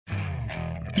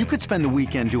You could spend the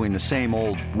weekend doing the same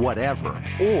old whatever,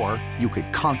 or you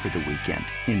could conquer the weekend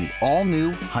in the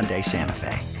all-new Hyundai Santa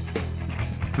Fe.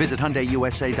 Visit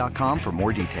HyundaiUSA.com for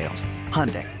more details.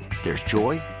 Hyundai, there's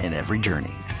joy in every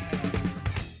journey.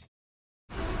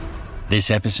 This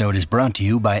episode is brought to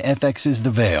you by FX's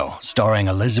The Veil, starring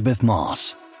Elizabeth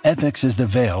Moss. FX's The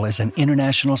Veil is an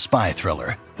international spy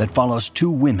thriller that follows two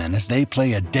women as they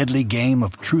play a deadly game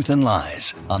of truth and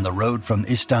lies on the road from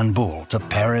Istanbul to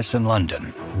Paris and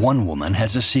London. One woman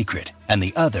has a secret, and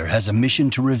the other has a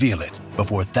mission to reveal it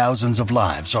before thousands of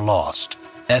lives are lost.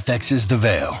 FX's The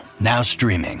Veil, now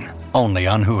streaming, only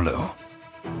on Hulu.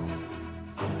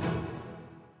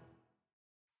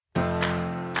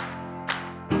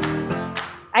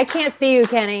 I can't see you,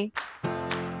 Kenny.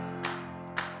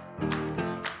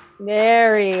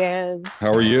 There he is.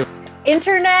 How are you?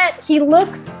 Internet, he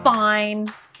looks fine.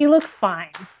 He looks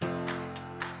fine.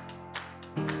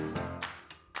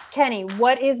 Kenny,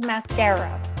 what is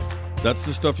mascara? That's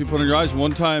the stuff you put on your eyes.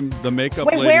 One time, the makeup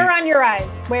Wait, lady... where on your eyes?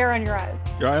 Where on your eyes?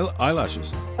 Your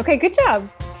eyelashes. Okay, good job.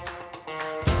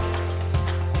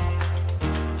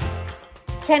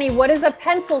 Kenny, what is a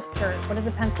pencil skirt? What is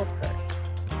a pencil skirt?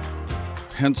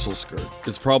 Pencil skirt.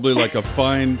 It's probably like a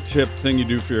fine tip thing you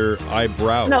do for your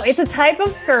eyebrows. No, it's a type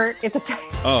of skirt. It's a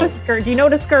type of skirt. Do you know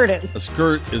what a skirt is? A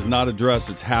skirt is not a dress.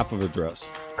 It's half of a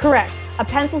dress. Correct. A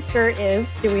pencil skirt is,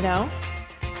 do we know?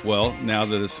 Well, now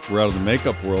that we're out of the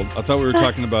makeup world, I thought we were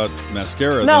talking about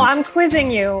mascara. No, I'm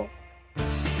quizzing you.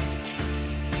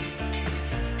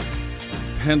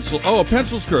 A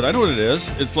pencil skirt. I know what it is.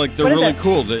 It's like they're really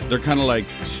cool. They're kind of like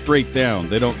straight down.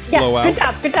 They don't flow out.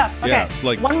 Good job. Okay. Yeah, it's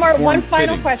like one final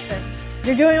fitting. question.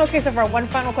 You're doing okay so far. One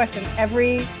final question.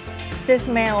 Every cis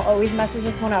male always messes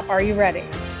this one up. Are you ready?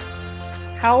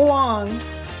 How long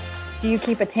do you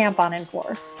keep a tampon in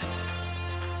for?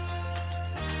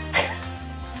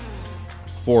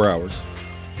 4 hours.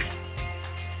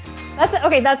 That's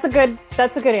a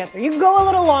good answer. You can go a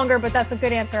little longer, but that's a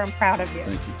good answer. I'm proud of you.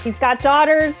 Thank you. He's got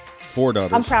daughters. 4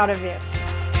 daughters. I'm proud of you.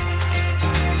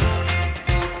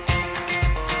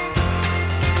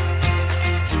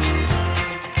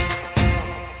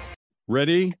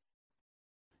 Ready?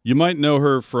 You might know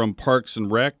her from Parks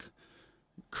and Rec,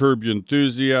 Curb Your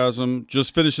Enthusiasm.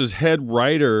 Just finished as head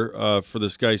writer for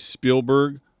this guy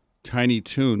Spielberg, Tiny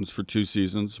Toons for 2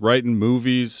 seasons, writing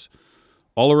movies.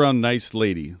 All around nice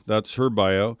lady. That's her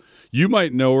bio. You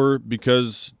might know her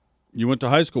because you went to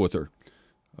high school with her.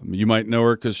 You might know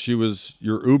her because she was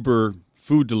your Uber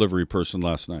food delivery person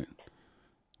last night.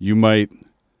 You might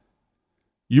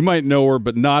know her,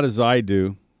 but not as I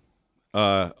do.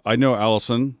 I know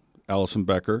Alison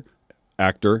Becker,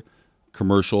 actor,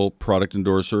 commercial, product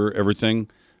endorser,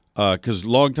 everything. Because a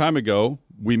long time ago,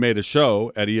 we made a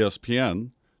show at ESPN,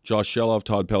 Josh Sheloff,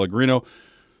 Todd Pellegrino.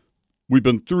 We've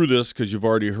been through this because you've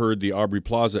already heard the Aubrey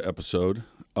Plaza episode.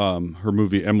 Her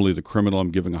movie, Emily the Criminal,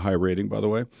 I'm giving a high rating, by the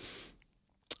way.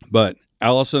 But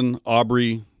Allison,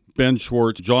 Aubrey, Ben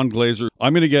Schwartz, John Glazer.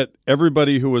 I'm going to get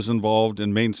everybody who was involved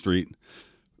in Main Street,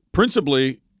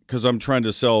 principally because I'm trying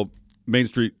to sell Main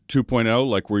Street 2.0,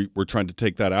 like we're trying to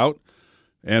take that out.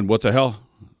 And what the hell?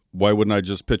 Why wouldn't I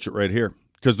just pitch it right here?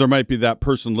 Because there might be that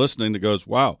person listening that goes,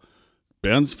 wow,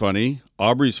 Ben's funny,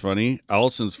 Aubrey's funny,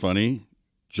 Allison's funny,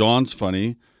 John's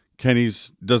funny.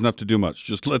 Kenny's doesn't have to do much.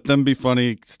 Just let them be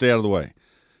funny. Stay out of the way.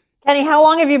 Kenny, how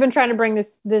long have you been trying to bring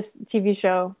this TV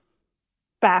show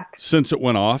back? Since it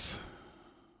went off,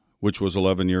 which was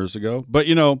 11 years ago. But,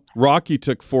 Rocky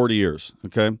took 40 years,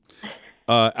 okay?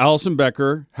 Alison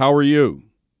Becker, how are you?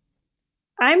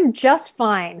 I'm just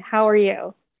fine. How are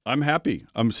you? I'm happy.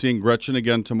 I'm seeing Gretchen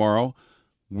again tomorrow.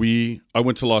 I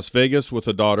went to Las Vegas with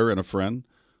a daughter and a friend.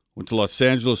 Went to Los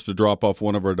Angeles to drop off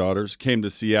one of our daughters. Came to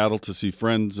Seattle to see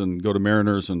friends and go to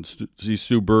Mariners and see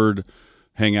Sue Bird,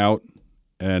 hang out.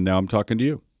 And now I'm talking to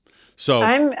you. So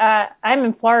I'm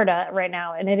in Florida right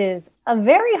now, and it is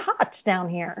very hot down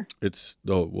here. It's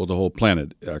the whole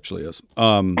planet actually is.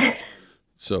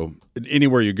 So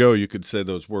anywhere you go, you could say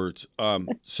those words.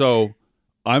 So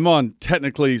I'm on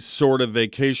technically sort of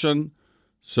vacation.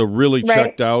 So really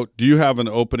checked out. Do you have an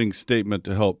opening statement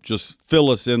to help just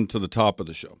fill us into the top of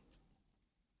the show?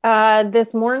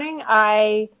 This morning,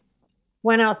 I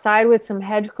went outside with some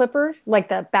hedge clippers, like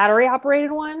the battery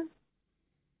operated one.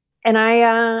 And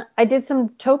I did some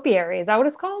topiary. Is that what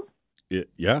it's called?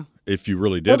 Yeah, if you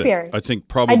really did topiary. It. I think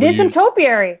probably I did some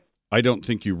topiary. I don't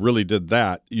think you really did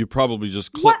that. You probably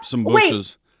just clipped some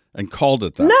bushes and called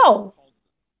it that. No.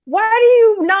 Why do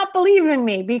you not believe in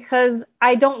me? Because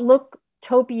I don't look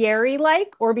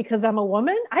topiary-like, or because I'm a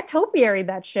woman? I topiary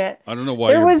that shit. I don't know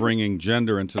why you're bringing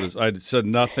gender into this. I said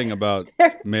nothing about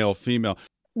male, female.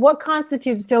 what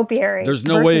constitutes topiary There's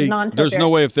no versus way. non-topiary? There's no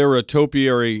way if they were a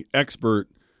topiary expert,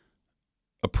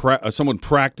 someone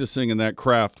practicing in that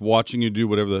craft, watching you do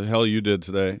whatever the hell you did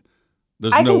today.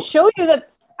 I can show you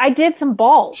that I did some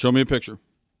balls. Show me a picture.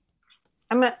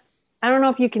 I don't know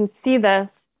if you can see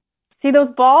this. See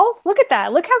those balls? Look at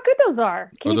that. Look how good those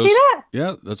are. Can you see that?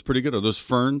 Yeah, that's pretty good. Are those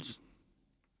ferns?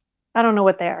 I don't know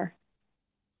what they are.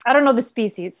 I don't know the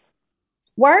species.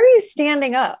 Why are you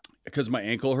standing up? Because my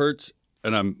ankle hurts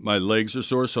and my legs are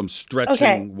sore, so I'm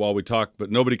stretching while we talk, but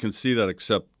nobody can see that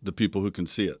except the people who can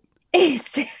see it.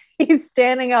 He's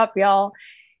standing up, y'all.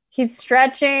 He's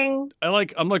stretching. I'm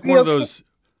like one of those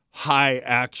high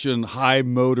action, high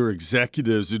motor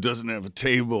executives who doesn't have a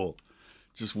table,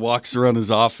 just walks around his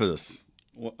office.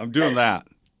 Well, I'm doing that.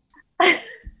 Do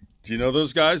you know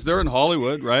those guys? They're in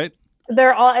Hollywood, right?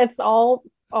 It's all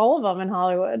of them in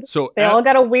Hollywood. So they all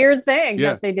got a weird thing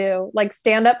that they do, like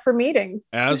stand up for meetings.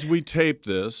 As we tape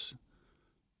this,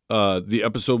 the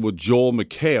episode with Joel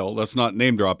McHale, that's not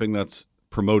name dropping, that's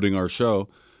promoting our show,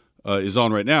 is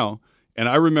on right now. And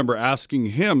I remember asking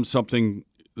him something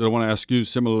that I want to ask you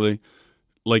similarly,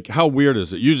 like how weird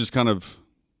is it? You just kind of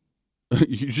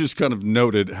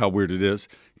noted how weird it is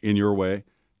in your way.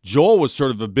 Joel was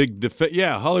sort of a big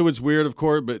Hollywood's weird, of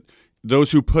course, but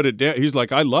those who put it down, he's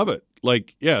like, I love it.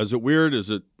 Like, yeah, is it weird? Is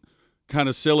it kind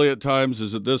of silly at times?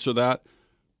 Is it this or that?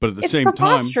 But at the same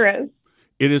time,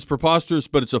 it is preposterous,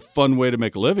 but it's a fun way to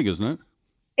make a living, isn't it?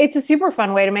 It's a super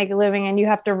fun way to make a living, and you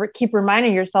have to keep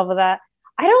reminding yourself of that.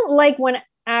 I don't like when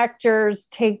actors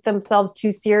take themselves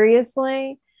too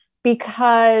seriously,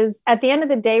 because at the end of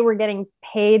the day, we're getting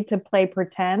paid to play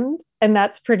pretend, and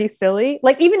that's pretty silly.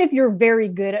 Like, even if you're very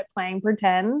good at playing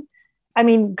pretend, I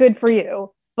mean, good for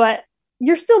you, but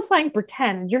you're still playing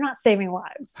pretend. You're not saving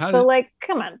lives.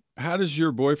 Come on. How does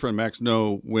your boyfriend, Max,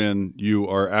 know when you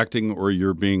are acting or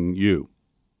you're being you?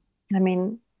 I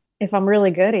mean, if I'm really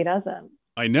good, he doesn't.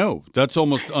 I know. That's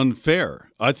almost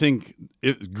unfair. I think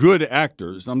good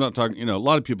actors, I'm not talking, a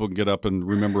lot of people can get up and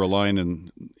remember a line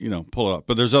and, pull it up.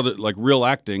 But there's other, like real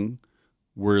acting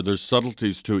where there's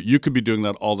subtleties to it. You could be doing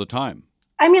that all the time.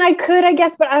 I mean, I could, I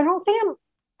guess, but I don't think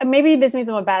maybe this means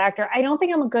I'm a bad actor. I don't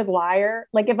think I'm a good liar.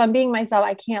 Like, if I'm being myself,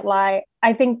 I can't lie.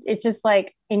 I think it's just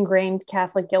like ingrained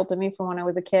Catholic guilt in me from when I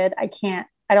was a kid. I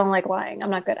don't like lying. I'm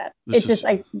not good at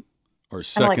it. Our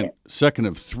second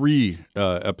of 3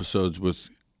 episodes with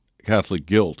Catholic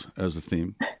guilt as a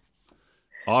theme.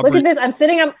 Aubrey, look at this. I'm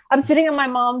sitting on my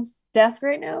mom's desk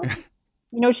right now.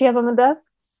 You know what she has on the desk?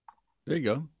 There you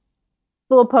go.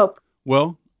 It's a little Pope.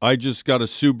 Well, I just got a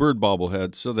Sue Bird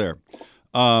bobblehead, so there.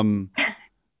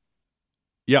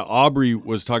 Yeah, Aubrey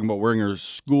was talking about wearing her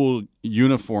school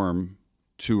uniform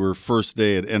to her first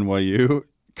day at NYU,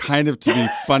 kind of to be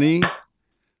funny.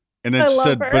 And then she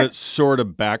said, but it sort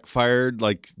of backfired.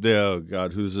 Like, oh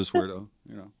God, who's this weirdo?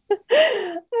 I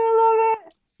love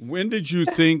it. When did you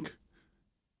think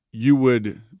you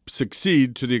would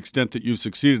succeed to the extent that you've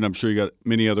succeeded? I'm sure you got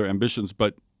many other ambitions,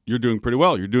 but you're doing pretty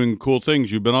well. You're doing cool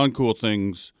things. You've been on cool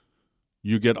things.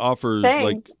 You get offers.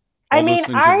 Thanks. Like, those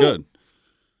things are good.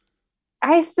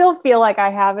 I still feel like I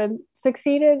haven't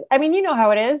succeeded. I mean, you know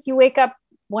how it is. You wake up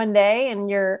one day and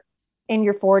you're in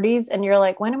your 40s and you're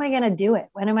like, when am I going to do it?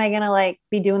 When am I going to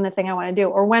be doing the thing I want to do?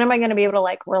 Or when am I going to be able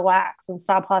to relax and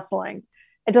stop hustling?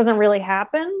 It doesn't really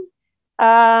happen.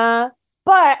 But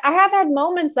I have had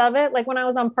moments of it. Like when I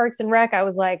was on Parks and Rec, I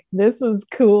was like, this is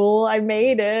cool. I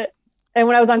made it. And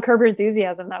when I was on Curb Your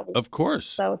Enthusiasm, that was, of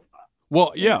course, that was fun.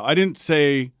 Well, yeah, I didn't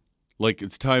say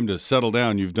it's time to settle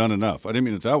down. You've done enough. I didn't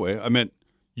mean it that way. I meant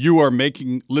you are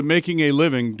making a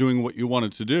living doing what you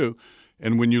wanted to do.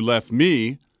 And when you left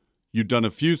me, you'd done a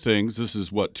few things. This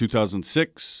is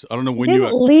 2006. I don't know when I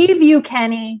didn't leave you,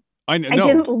 Kenny. I know. I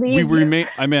didn't leave you.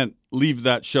 I meant leave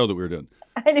that show that we were doing.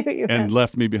 I knew you and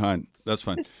left me behind. That's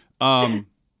fine.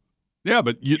 Yeah,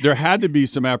 but there had to be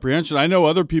some apprehension. I know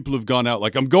other people have gone out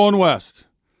like, I'm going west.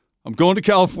 I'm going to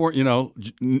California.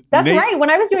 That's right. When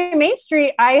I was doing Main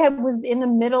Street, I was in the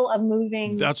middle of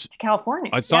moving to California.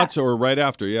 I thought so, or right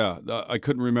after. Yeah, I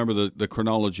couldn't remember the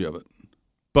chronology of it.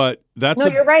 But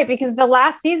you're right, because the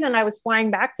last season I was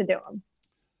flying back to do them.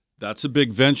 That's a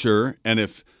big venture, and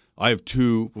if I have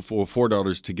 4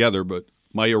 daughters together, but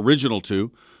my original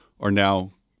 2 are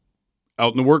now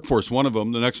out in the workforce. One of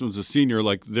them, the next one's a senior.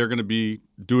 Like, they're going to be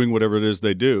doing whatever it is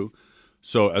they do.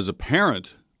 So as a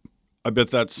parent, I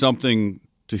bet that's something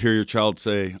to hear your child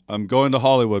say, I'm going to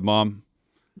Hollywood, Mom.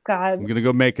 God. I'm going to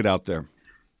go make it out there.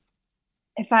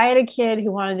 If I had a kid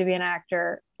who wanted to be an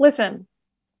actor, listen,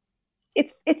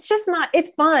 it's just not, it's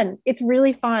fun. It's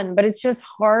really fun, but it's just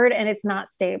hard and it's not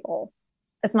stable.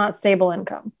 It's not stable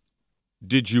income.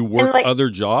 Did you work other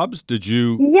jobs? Did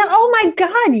you? Yeah. Oh my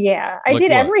God. Yeah. I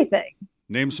did everything.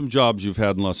 Name some jobs you've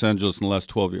had in Los Angeles in the last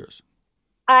 12 years.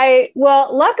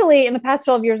 Well, luckily in the past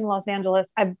 12 years in Los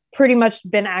Angeles, I've pretty much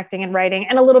been acting and writing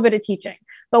and a little bit of teaching.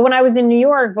 But when I was in New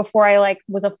York, before I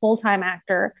was a full-time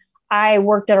actor, I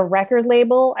worked at a record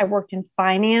label. I worked in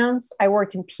finance. I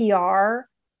worked in PR.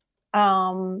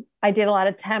 I did a lot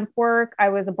of temp work. I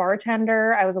was a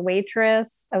bartender. I was a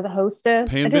waitress. I was a hostess.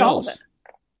 Paying I did bills. all of it.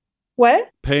 What?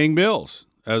 Paying bills,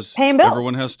 as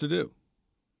everyone has to do.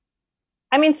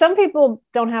 I mean, some people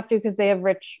don't have to because they have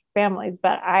rich families,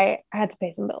 but I had to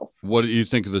pay some bills. What do you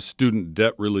think of the student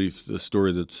debt relief, the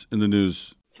story that's in the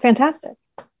news? It's fantastic.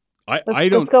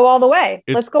 Let's go all the way.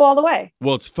 Let's go all the way.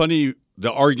 Well, it's funny,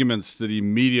 the arguments that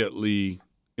immediately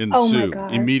ensue.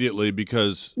 Immediately,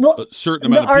 because a certain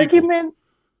amount of people...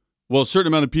 Well, a certain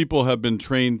amount of people have been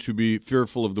trained to be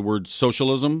fearful of the word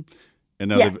socialism, and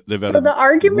now they've added... So the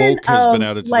argument woke has been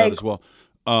added to that as well.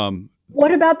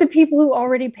 What about the people who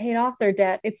already paid off their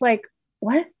debt? It's like,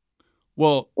 what?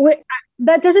 Well,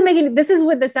 that doesn't make any... This is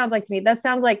what this sounds like to me. That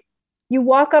sounds like you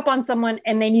walk up on someone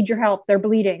and they need your help. They're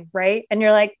bleeding, right? And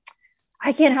you're like,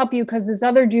 I can't help you because this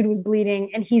other dude was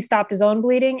bleeding and he stopped his own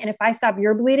bleeding. And if I stop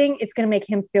your bleeding, it's going to make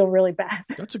him feel really bad.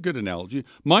 That's a good analogy.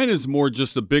 Mine is more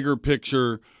just the bigger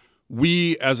picture.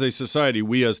 We as a society,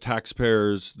 we as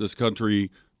taxpayers, this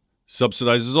country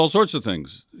subsidizes all sorts of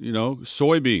things,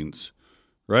 soybeans,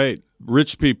 right?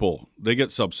 Rich people, they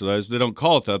get subsidized. They don't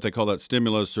call it that. They call that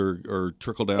stimulus or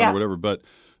trickle down or whatever. But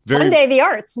one day the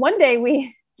arts. One day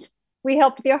we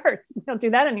helped the arts. We don't do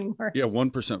that anymore. Yeah,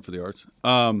 1% for the arts.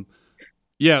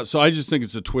 Yeah, so I just think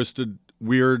it's a twisted,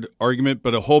 weird argument.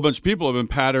 But a whole bunch of people have been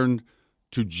patterned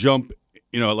to jump,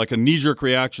 like a knee-jerk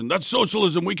reaction. That's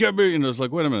socialism. We can't be. It's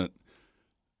like, wait a minute.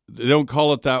 They don't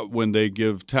call it that when they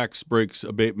give tax breaks,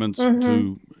 abatements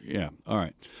to. Yeah, all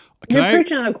right. You're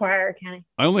preaching to the choir, Kenny.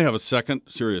 I only have a second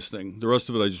serious thing. The rest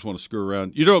of it, I just want to screw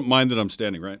around. You don't mind that I'm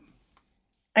standing, right?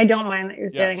 I don't mind that you're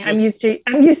standing. I'm used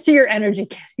to your energy,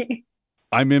 Kenny.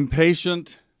 I'm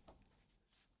impatient.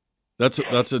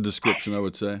 That's a description, I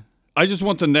would say. I just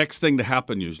want the next thing to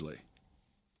happen usually.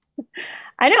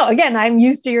 I know. Again, I'm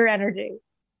used to your energy.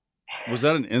 Was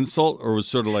that an insult or was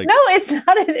sort of like... No, it's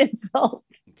not an insult.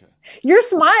 Okay. You're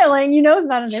smiling. It's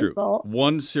not an insult.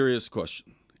 One serious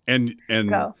question. And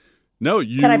Go. No,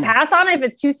 you... Can I pass on it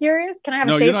if it's too serious? Can I have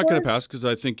a safe No, you're not word? going to pass because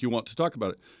I think you want to talk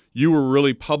about it. You were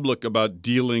really public about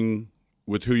dealing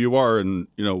with who you are and,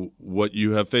 what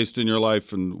you have faced in your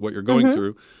life and what you're going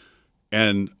through.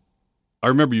 And I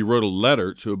remember you wrote a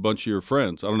letter to a bunch of your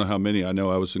friends. I don't know how many. I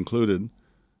know I was included.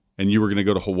 And you were going to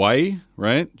go to Hawaii,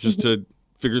 right? Just to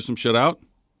figure some shit out.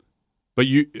 But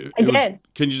I did.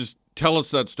 Can you just tell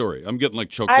us that story? I'm getting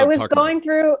choked I up. was going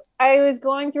through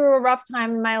a rough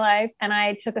time in my life, and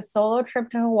I took a solo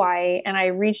trip to Hawaii, and I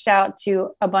reached out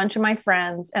to a bunch of my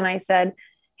friends, and I said,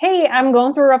 hey, I'm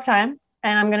going through a rough time,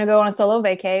 and I'm going to go on a solo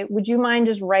vacay. Would you mind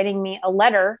just writing me a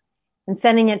letter and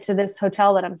sending it to this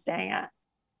hotel that I'm staying at?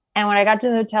 And when I got to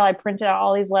the hotel, I printed out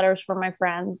all these letters from my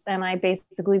friends. And I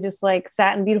basically just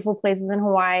sat in beautiful places in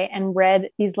Hawaii and read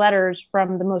these letters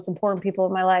from the most important people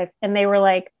in my life. And they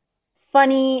were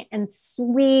funny and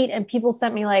sweet. And people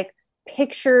sent me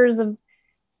pictures of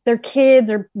their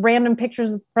kids or random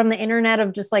pictures from the internet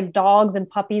of just dogs and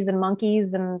puppies and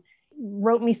monkeys, and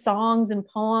wrote me songs and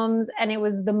poems. And it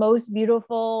was the most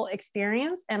beautiful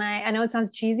experience. And I know it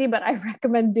sounds cheesy, but I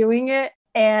recommend doing it.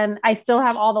 And I still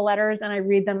have all the letters and I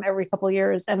read them every couple of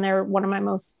years. And they're one of my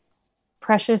most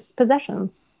precious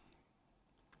possessions.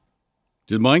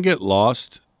 Did mine get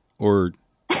lost or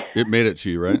it made it to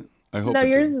you, right? I hope. No,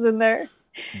 yours is in there.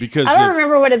 Because I don't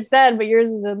remember what it said, but yours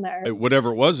is in there. Whatever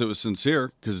it was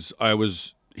sincere because I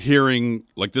was hearing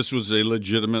this was a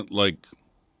legitimate,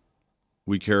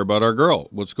 we care about our girl.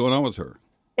 What's going on with her?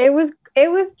 It was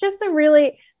just a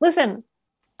really, listen,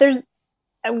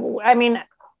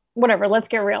 whatever, let's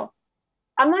get real.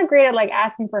 I'm not great at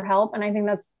asking for help. And I think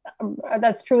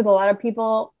that's true with a lot of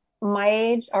people my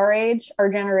age, our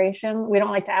generation. We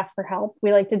don't like to ask for help.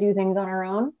 We like to do things on our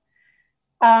own.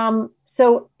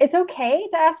 So it's okay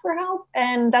to ask for help.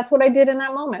 And that's what I did in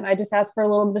that moment. I just asked for a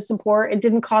little bit of support. It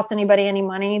didn't cost anybody any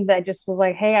money. That just was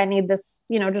hey, I need this,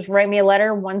 just write me a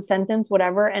letter, one sentence,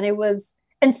 whatever.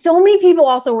 And so many people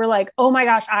also were oh my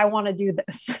gosh, I want to do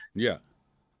this. Yeah.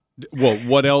 Well,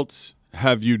 what else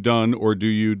have you done or do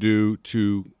you do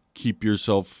to keep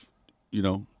yourself,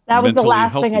 that was the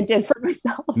last healthy? thing I did for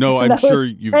myself. No, I'm sure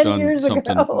you've done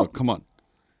something. Oh, come on.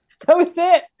 That was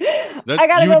it. I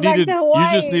got to go back to Hawaii.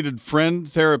 You just needed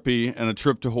friend therapy and a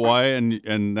trip to Hawaii,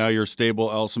 and now you're stable,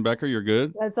 Alison Becker. You're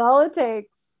good. That's all it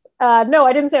takes. No,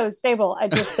 I didn't say it was stable. I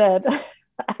just said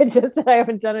I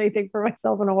haven't done anything for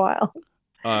myself in a while.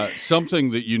 Something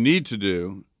that you need to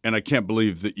do, and I can't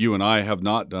believe that you and I have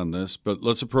not done this, but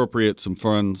let's appropriate some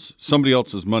funds, somebody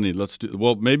else's money.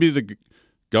 Maybe the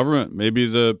government, maybe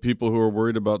the people who are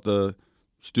worried about the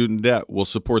student debt will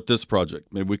support this project.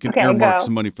 Maybe we can earmark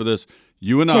some money for this.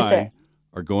 You and I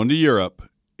are going to Europe.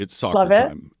 It's soccer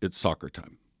time. It's soccer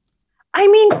time. I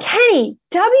mean, Kenny,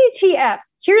 WTF.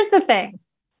 Here's the thing.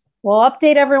 We'll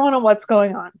update everyone on what's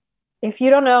going on. If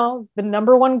you don't know, the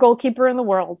number one goalkeeper in the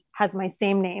world has my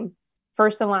same name,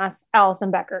 first and last,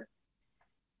 Alison Becker.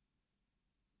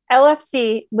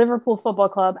 LFC, Liverpool Football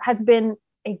Club, has been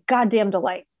a goddamn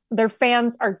delight. Their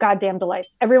fans are goddamn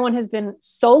delights. Everyone has been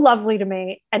so lovely to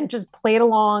me and just played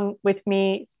along with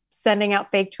me, sending out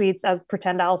fake tweets as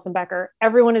pretend Alison Becker.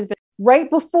 Everyone has been, right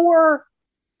before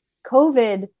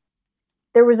COVID,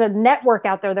 there was a network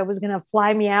out there that was going to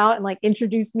fly me out and like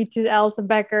introduce me to Alison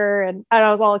Becker. And I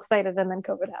was all excited. And then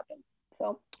COVID happened.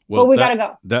 So, well, we got to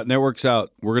go. That network's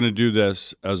out. We're going to do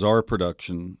this as our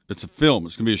production. It's a film.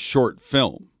 It's going to be a short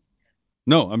film.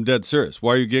 No, I'm dead serious.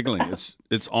 Why are you giggling?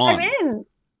 It's on.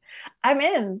 I'm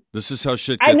in. This is how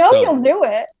shit gets I know done. You'll do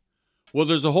it. Well,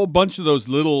 there's a whole bunch of those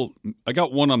little, I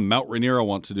got one on Mount Rainier I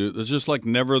want to do. There's just like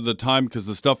never the time because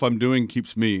the stuff I'm doing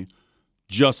keeps me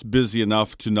just busy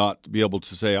enough to not be able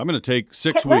to say, I'm going to take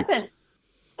 6 weeks. Listen,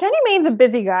 Kenny Mayne's a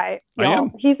busy guy. Y'all. I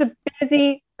am. He's a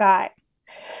busy guy.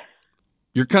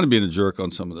 You're kind of being a jerk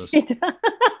on some of this.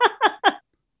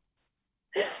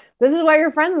 This is why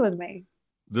you're friends with me.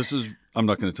 I'm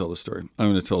not going to tell the story. I'm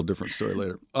going to tell a different story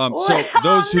later. So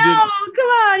those who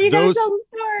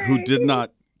did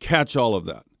not catch all of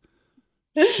that.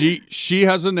 She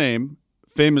has a name.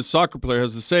 Famous soccer player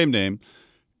has the same name.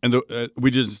 And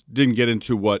we just didn't get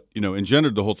into what,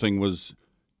 engendered the whole thing was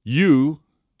you,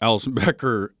 Alison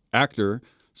Becker, actor,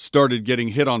 started getting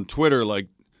hit on Twitter like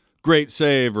great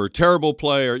save or terrible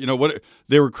play or, what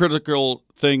they were critical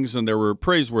things and there were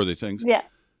praiseworthy things. Yeah.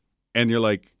 And you're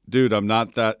like, dude, I'm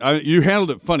not that. You handled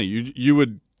it funny. You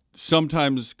would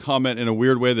sometimes comment in a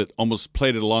weird way that almost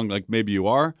played it along like maybe you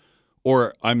are,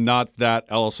 or I'm not that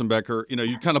Alison Becker.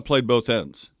 You kind of played both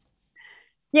ends.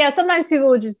 Yeah, sometimes people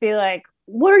would just be like,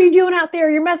 what are you doing out there?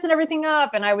 You're messing everything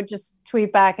up. And I would just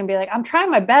tweet back and be like, I'm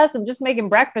trying my best. I'm just making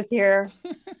breakfast here.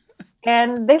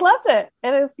 And they loved it.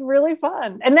 And it's really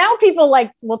fun. And now people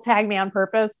will tag me on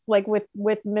purpose, like with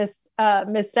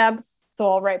missteps.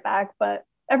 So I'll write back. But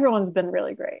everyone's been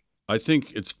really great. I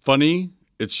think it's funny.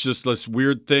 It's just this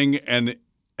weird thing. And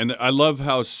I love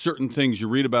how certain things you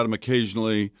read about them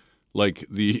occasionally, like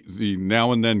the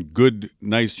now and then good,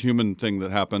 nice human thing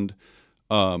that happened.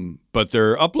 But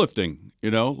they're uplifting,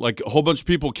 like a whole bunch of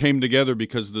people came together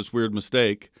because of this weird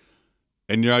mistake.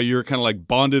 And you're kind of like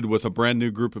bonded with a brand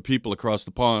new group of people across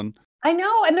the pond. I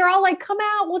know. And they're all like, come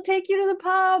out, we'll take you to the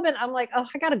pub. And I'm like, oh,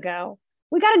 I got to go.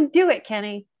 We got to do it,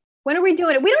 Kenny. When are we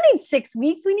doing it? We don't need 6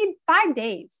 weeks. We need 5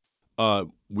 days.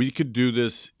 We could do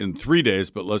this in 3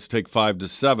 days, but let's take 5 to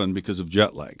 7 because of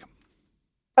jet lag.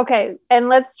 Okay. And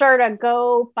let's start a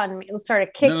GoFundMe. Let's start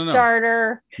a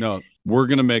Kickstarter. No, we're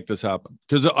going to make this happen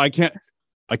because I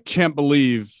can't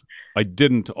believe I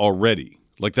didn't already.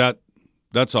 Like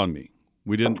that's on me.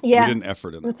 We didn't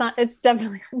effort in it. It's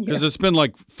definitely on you. Because it's been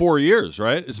like 4 years,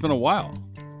 right? It's been a while.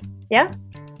 Yeah.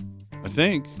 I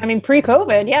think. I mean,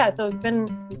 pre-COVID, yeah. So it's been,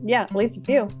 at least a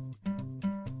few.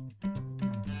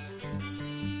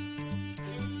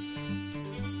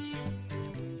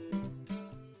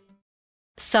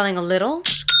 Selling a little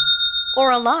or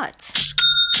a lot?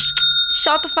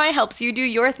 Shopify helps you do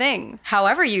your thing,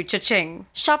 however you cha-ching.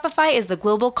 Shopify is the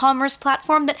global commerce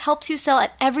platform that helps you sell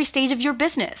at every stage of your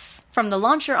business. From the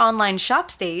launch your online shop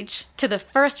stage, to the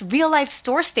first real-life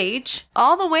store stage,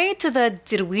 all the way to the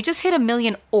did we just hit 1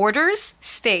 million orders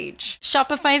stage.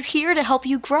 Shopify is here to help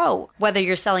you grow. Whether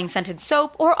you're selling scented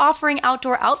soap or offering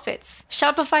outdoor outfits,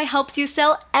 Shopify helps you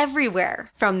sell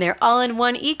everywhere. From their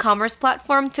all-in-one e-commerce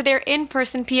platform to their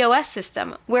in-person POS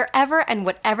system. Wherever and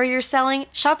whatever you're selling,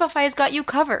 Shopify's got you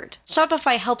covered.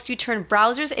 Shopify helps you turn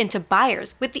browsers into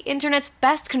buyers with the internet's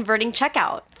best converting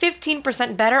checkout.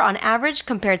 15% better on average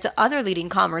compared to other leading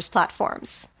commerce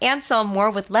platforms. And sell more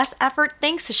with less effort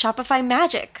thanks to Shopify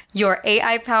Magic, your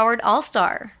AI-powered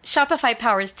all-star. Shopify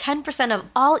powers 10% of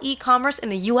all e-commerce in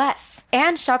the US.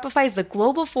 And Shopify is the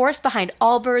global force behind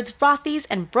Allbirds, Rothy's,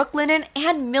 and Brooklinen,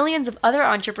 and millions of other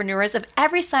entrepreneurs of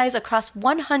every size across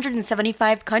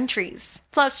 175 countries.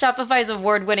 Plus, Shopify's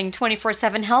award-winning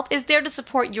 24/7 help is there there to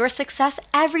support your success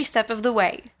every step of the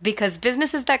way. Because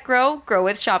businesses that grow, grow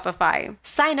with Shopify.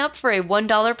 Sign up for a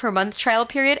 $1 per month trial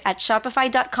period at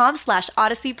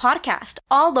shopify.com/Odyssey Podcast,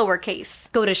 all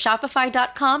lowercase. Go to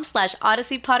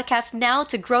shopify.com/Odyssey Podcast now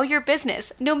to grow your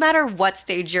business, no matter what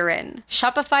stage you're in.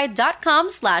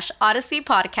 Shopify.com/Odyssey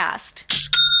Podcast.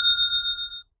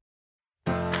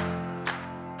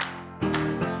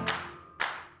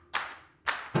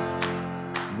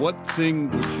 What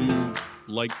thing would you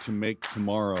like to make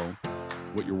tomorrow,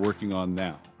 what you're working on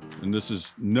now? And this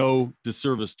is no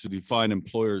disservice to the fine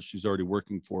employers she's already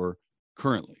working for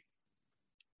currently.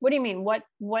 What do you mean? What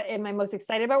am I most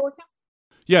excited about working on?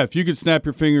 Yeah, if you could snap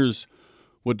your fingers,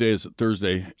 what day is it?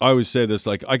 Thursday. I always say this,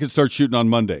 like, I could start shooting on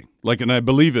Monday. Like, and I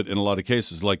believe it in a lot of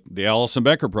cases, like the Alison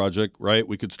Becker project, right?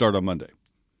 We could start on Monday.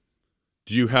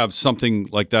 Do you have something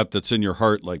like that that's in your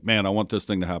heart? Like, man, I want this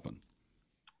thing to happen.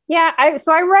 Yeah, I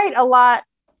write a lot.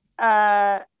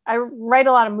 I write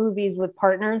a lot of movies with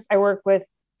partners. I work with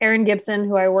Aaron Gibson,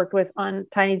 who I worked with on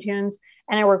Tiny Toons,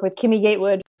 and I work with Kimmy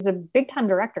Gatewood, who's a big time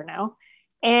director now.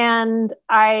 And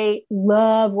I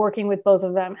love working with both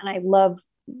of them, and I love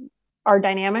our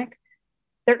dynamic.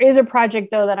 There is a project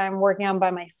though that I'm working on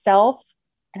by myself,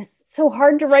 and it's so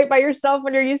hard to write by yourself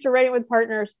when you're used to writing with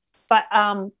partners. But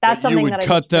that's something that I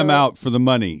cut them out for the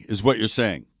money, is what you're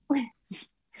saying.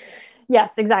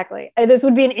 Yes, exactly. This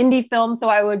would be an indie film, so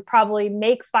I would probably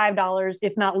make $5,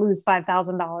 if not lose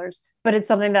 $5,000. But it's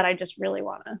something that I just really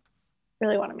want to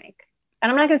make.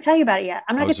 And I'm not going to tell you about it yet.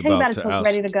 I'm not going to tell you about it until it's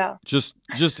ready to go.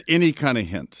 Just any kind of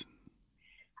hint.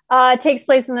 It takes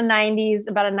place in the 90s,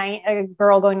 about a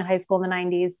girl going to high school in the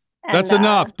 90s. And, that's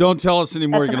enough. Don't tell us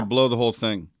anymore. You're going to blow the whole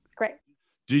thing. Great.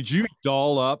 Did you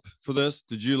doll up for this?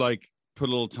 Did you put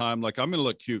a little time? Like, I'm going to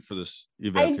look cute for this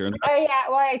event here.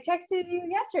 I texted you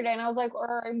yesterday and I was like,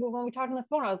 or when we talked on the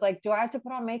phone, I was like, do I have to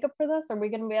put on makeup for this? Are we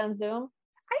going to be on Zoom?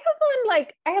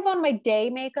 I have on my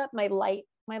day makeup, my light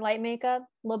makeup,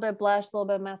 a little bit of blush, a little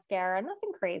bit of mascara,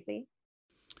 nothing crazy.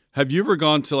 Have you ever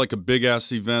gone to like a big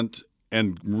ass event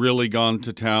and really gone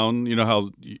to town? You know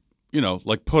how,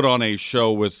 like put on a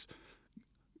show with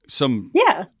some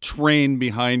train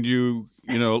behind you,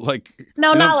 like.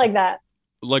 No, not like that.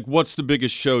 Like, what's the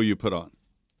biggest show you put on?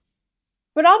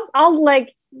 But I'll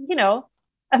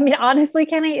honestly,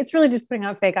 Kenny, it's really just putting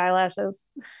on fake eyelashes.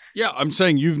 Yeah, I'm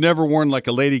saying you've never worn like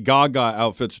a Lady Gaga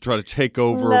outfit to try to take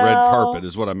over a red carpet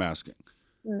is what I'm asking.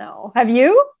 No. Have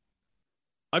you?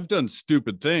 I've done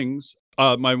stupid things.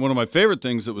 One of my favorite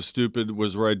things that was stupid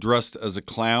was where I dressed as a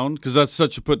clown, because that's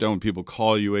such a put down when people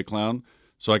call you a clown.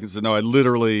 So I can say, no, I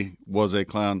literally was a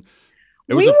clown.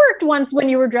 We worked once when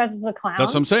you were dressed as a clown.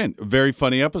 That's what I'm saying. A very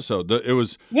funny episode. It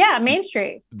was Main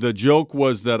Street. The joke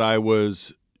was that I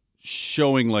was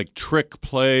showing like trick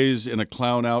plays in a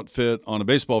clown outfit on a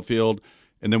baseball field,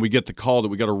 and then we get the call that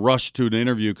we got to rush to an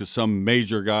interview because some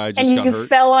major guy just got hurt. And you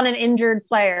fell on an injured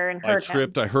player and hurt him. I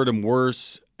tripped. I hurt him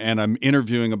worse, and I'm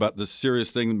interviewing about this serious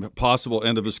thing, possible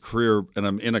end of his career, and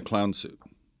I'm in a clown suit.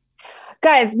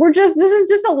 Guys, this is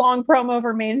just a long promo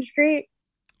for Main Street.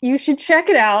 You should check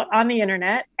it out on the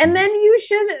internet, and then you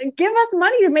should give us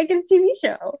money to make a TV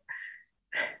show.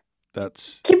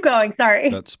 Keep going. Sorry.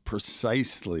 That's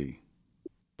precisely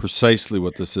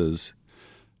what this is.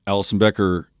 Alison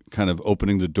Becker kind of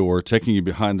opening the door, taking you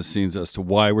behind the scenes as to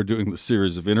why we're doing the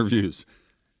series of interviews.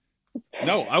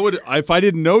 No, I would, if I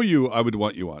didn't know you, I would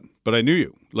want you on, but I knew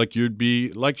you. Like, you'd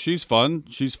be like, she's fun.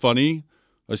 She's funny.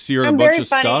 I see her in a bunch of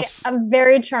stuff. I'm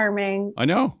very charming. I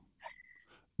know.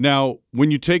 Now,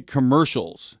 when you take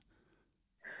commercials,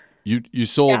 you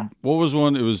sold, what was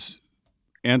one? It was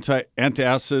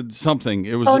antacid something.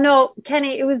 It was. Oh no,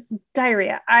 Kenny, it was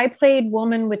diarrhea. I played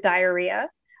woman with diarrhea.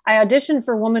 I auditioned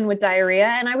for woman with diarrhea,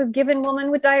 and I was given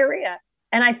woman with diarrhea.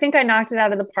 And I think I knocked it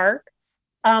out of the park.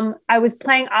 I was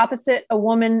playing opposite a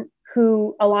woman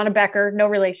who, Alana Becker, no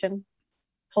relation,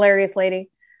 hilarious lady.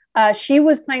 She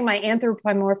was playing my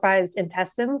anthropomorphized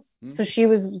intestines. Mm. So she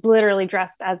was literally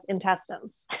dressed as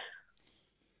intestines.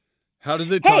 How did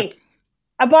they talk? Hey,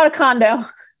 I bought a condo.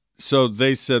 So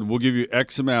they said, we'll give you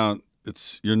X amount.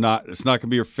 It's not going to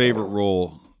be your favorite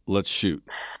role. Let's shoot.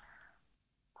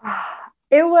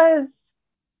 It was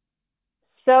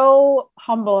so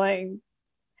humbling.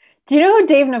 Do you know who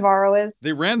Dave Navarro is?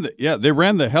 They ran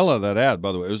the hell out of that ad,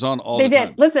 by the way. It was on all the time. They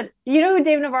did. Listen, do you know who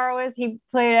Dave Navarro is? He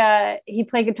played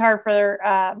guitar for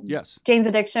Jane's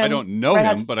Addiction. I don't know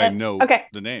him, but I know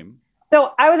the name.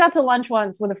 So I was out to lunch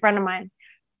once with a friend of mine,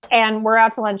 and we're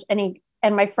out to lunch, and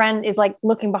my friend is like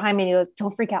looking behind me and he goes,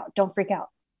 don't freak out.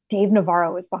 Dave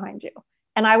Navarro is behind you.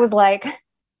 And I was like,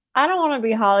 I don't want to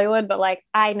be Hollywood, but like,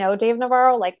 I know Dave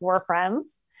Navarro, like we're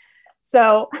friends.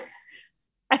 So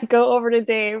I go over to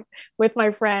Dave with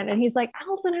my friend and he's like,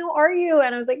 Alison, how are you?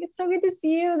 And I was like, it's so good to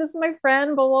see you. This is my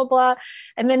friend, blah, blah, blah.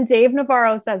 And then Dave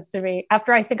Navarro says to me,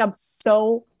 after I think I'm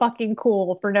so fucking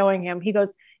cool for knowing him, he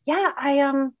goes, yeah,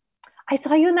 I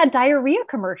saw you in that diarrhea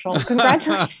commercial.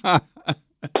 Congratulations. And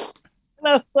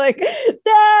I was like,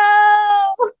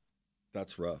 no.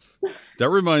 That's rough. That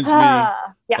reminds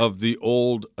me of the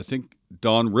old, I think,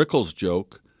 Don Rickles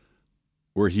joke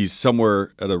where he's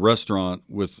somewhere at a restaurant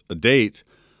with a date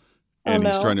and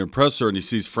he's trying to impress her and he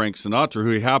sees Frank Sinatra,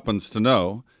 who he happens to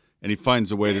know, and he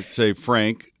finds a way to say,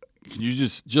 Frank, can you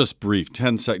just brief,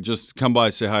 10 seconds, just come by,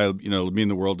 say hi, mean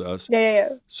the world to us. Yeah.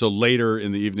 So later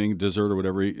in the evening, dessert or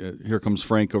whatever, here comes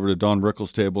Frank over to Don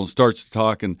Rickles' table and starts to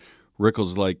talk, and Rickles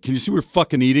is like, can you see we're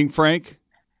fucking eating, Frank?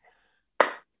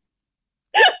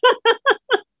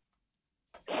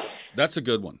 That's a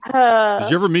good one. Did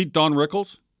you ever meet Don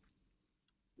Rickles?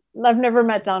 I've never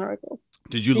met Don Rickles.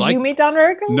 Did you meet Don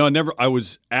Rickles? No, never. I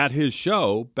was at his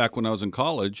show back when I was in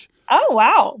college. Oh,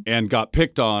 wow. And got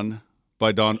picked on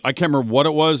by Don. I can't remember what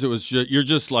it was. It was you're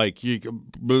just like, you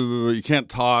can't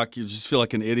talk. You just feel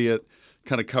like an idiot.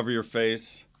 Kind of cover your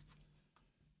face.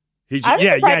 I'm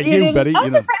surprised you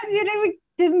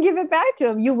didn't give it back to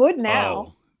him. You would now.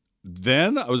 Oh.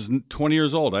 Then I was 20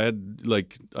 years old. I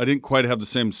didn't quite have the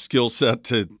same skill set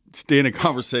to stay in a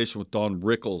conversation with Don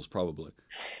Rickles, probably.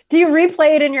 Do you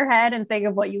replay it in your head and think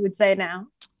of what you would say now?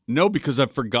 No, because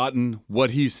I've forgotten what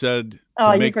he said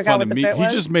to make fun of me. He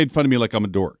just made fun of me like I'm a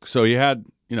dork. So he had,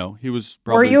 he was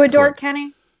probably. Were you a dork,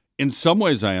 Kenny? In some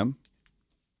ways I am.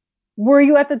 Were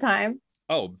you at the time?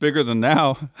 Oh, bigger than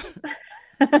now.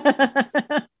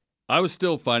 I was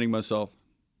still finding myself.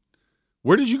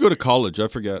 Where did you go to college? I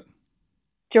forget.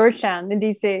 Georgetown in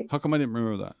D.C. How come I didn't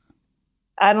remember that?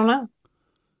 I don't know.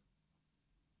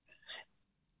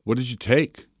 What did you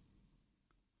take?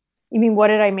 You mean what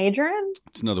did I major in?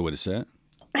 That's another way to say it.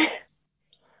 I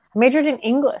majored in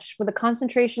English with a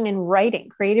concentration in writing,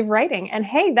 creative writing. And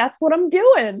hey, that's what I'm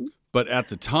doing. But at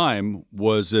the time,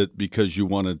 was it because you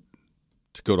wanted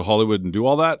to go to Hollywood and do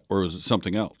all that? Or was it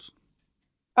something else?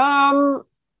 I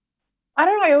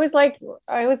don't know. I always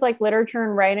liked literature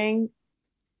and writing.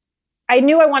 I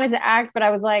knew I wanted to act, but I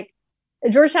was like,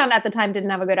 Georgetown at the time didn't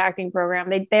have a good acting program.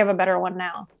 They have a better one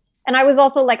now. And I was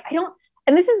also like,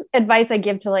 and this is advice I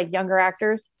give to like younger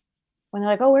actors when they're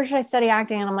like, oh, where should I study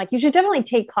acting? And I'm like, you should definitely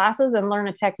take classes and learn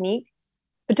a technique,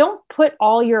 but don't put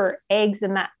all your eggs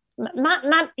in that,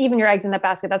 not even your eggs in that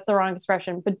basket. That's the wrong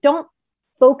expression, but don't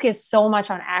focus so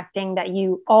much on acting that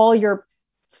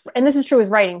and this is true with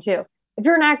writing too. If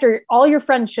you're an actor, all your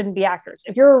friends shouldn't be actors.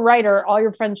 If you're a writer, all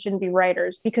your friends shouldn't be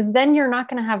writers, because then you're not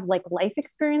going to have like life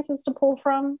experiences to pull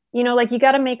from. Like you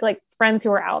got to make like friends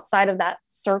who are outside of that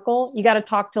circle. You got to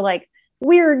talk to like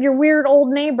your weird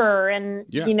old neighbor and,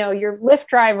 your Lyft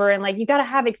driver. And like, you got to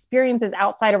have experiences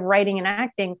outside of writing and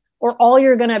acting, or all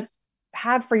you're going to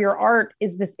have for your art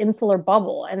is this insular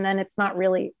bubble. And then it's not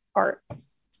really art.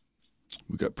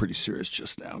 We got pretty serious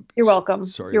just now. You're welcome.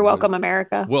 Sorry. You're welcome,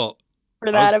 America. Well,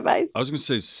 for that advice. I was going to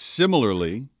say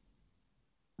similarly,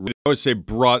 I always say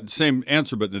same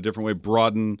answer, but in a different way,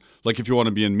 broaden. Like if you want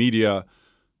to be in media,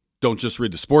 don't just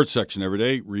read the sports section every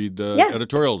day. Read the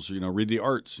editorials, read the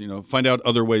arts, find out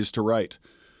other ways to write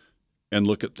and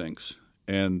look at things.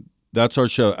 And that's our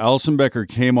show. Alison Becker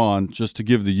came on just to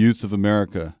give the youth of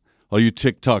America, all you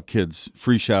TikTok kids,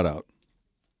 free shout out.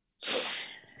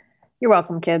 You're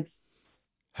welcome, kids.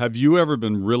 Have you ever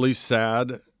been really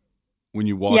sad when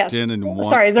you walked in and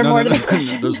sorry, is there more to this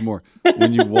question? No, there's more.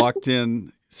 When you walked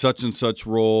in such and such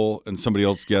role and somebody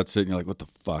else gets it and you're like, what the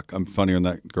fuck? I'm funnier than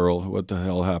that girl. What the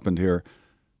hell happened here?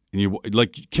 And you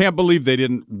can't believe they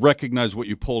didn't recognize what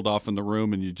you pulled off in the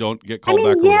room and you don't get called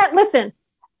back. Yeah, listen.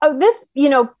 This,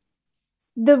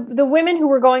 the women who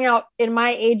were going out in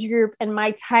my age group and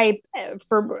my type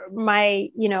for my,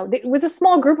 it was a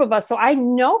small group of us. So I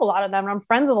know a lot of them. I'm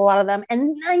friends with a lot of them.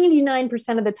 And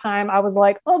 99% of the time I was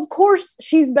like, of course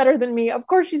she's better than me. Of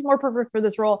course she's more perfect for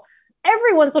this role.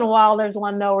 Every once in a while, there's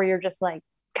one though, where you're just like,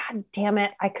 God damn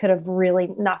it. I could have really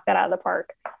knocked that out of the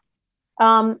park.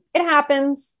 It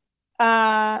happens.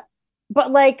 But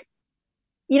like,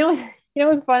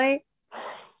 what's funny?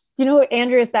 Do you know who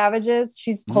Andrea Savage is?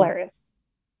 She's hilarious.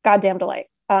 Goddamn delight.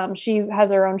 She has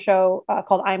her own show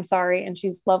called I'm Sorry, and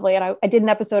she's lovely. And I did an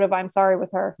episode of I'm Sorry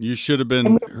with her. You should have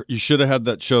had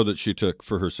that show that she took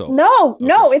for herself.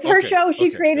 No, it's her show.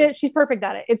 She created it. She's perfect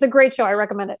at it. It's a great show. I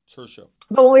recommend it. It's her show.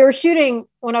 But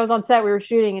when I was on set, we were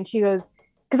shooting, and she goes,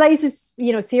 because I used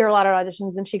to, see her a lot at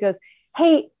auditions, and she goes,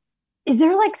 hey, is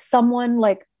there like someone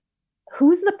like,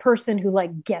 who's the person who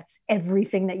like gets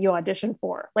everything that you audition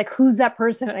for? Like, who's that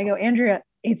person? And I go, Andrea,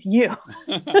 it's you.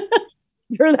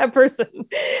 You're that person.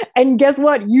 And guess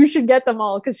what? You should get them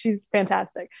all because she's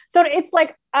fantastic. So it's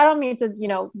like, I don't mean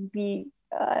to, be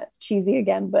cheesy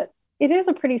again, but it is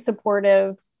a pretty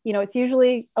supportive, it's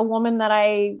usually a woman that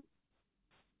I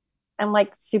am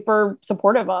like super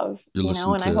supportive of, You're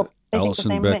listening and to I hope they Alison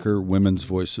think the same Becker, thing. Women's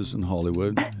Voices in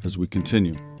Hollywood, as we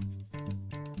continue.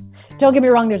 Don't get me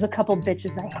wrong. There's a couple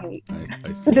bitches I hate.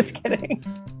 I'm just kidding.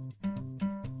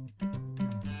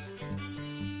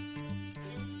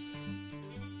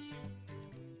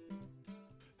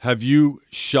 Have you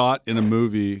shot in a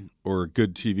movie or a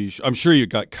good TV show? I'm sure you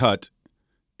got cut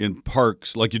in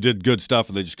parks, like you did good stuff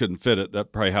and they just couldn't fit it.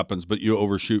 That probably happens, but you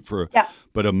overshoot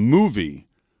but a movie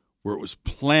where it was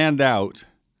planned out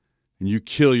and you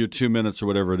kill your 2 minutes or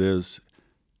whatever it is.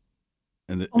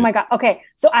 And oh my God. Okay.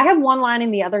 So I have one line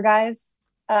in The Other Guys.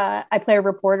 I play a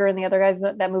reporter in The Other Guys,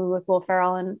 that movie with Will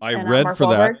Ferrell and read Mark for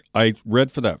Wahlberg. that. I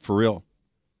read for that for real.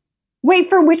 Wait,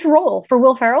 for which role? For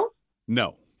Will Ferrell's?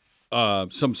 No.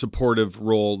 Some supportive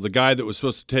role. The guy that was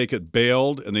supposed to take it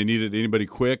bailed and they needed anybody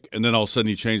quick. And then all of a sudden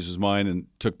he changed his mind and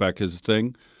took back his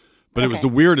thing. But it was the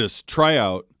weirdest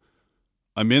tryout.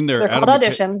 I'm in there. They're called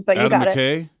auditions, but you got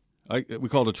it. We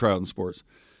call it a tryout in sports.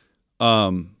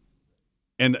 And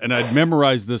I'd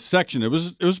memorized this section. It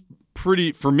was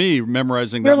pretty, for me,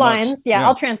 memorizing your that lines. much. Yeah,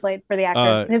 I'll translate for the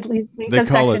actors. When he says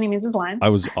section, he means his line. I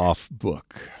was off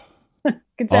book.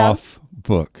 Good job. Off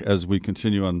book as we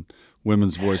continue on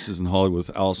Women's Voices in Hollywood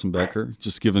with Alison Becker,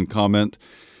 just giving comment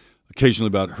occasionally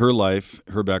about her life,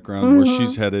 her background, where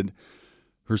she's headed,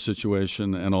 her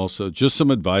situation, and also just some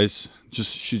advice.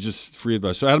 She's just free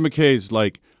advice. So Adam McKay's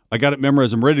like, I got it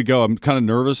memorized. I'm ready to go. I'm kind of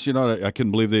nervous. I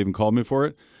couldn't believe they even called me for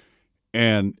it.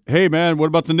 And hey, man, what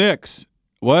about the Knicks?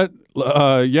 What?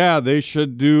 Yeah, they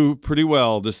should do pretty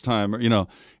well this time. And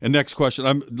next question.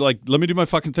 I'm like, let me do my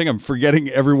fucking thing. I'm forgetting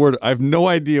every word. I have no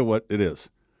idea what it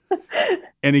is.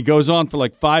 And he goes on for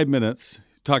like 5 minutes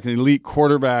talking elite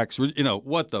quarterbacks.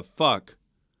 What the fuck?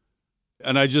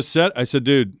 And I said,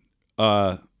 dude,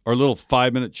 our little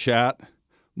 5-minute chat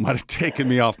might have taken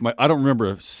me off I don't remember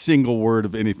a single word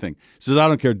of anything. He says, I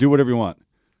don't care. Do whatever you want.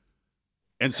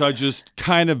 And so I just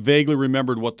kind of vaguely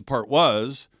remembered what the part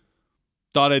was.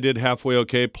 Thought I did halfway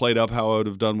okay, played up how I would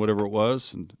have done whatever it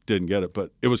was, and didn't get it.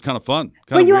 But it was kind of fun.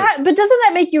 But doesn't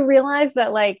that make you realize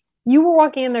that like you were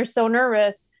walking in there so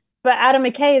nervous, but Adam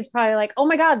McKay is probably like, oh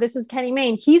my God, this is Kenny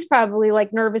Mayne. He's probably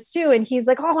like nervous too. And he's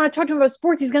like, oh, I want to talk to him about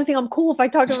sports. He's going to think I'm cool if I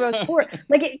talk to him about sport.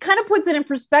 Like it kind of puts it in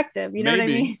perspective. You know what I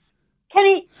mean?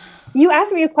 Kenny, you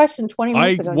asked me a question 20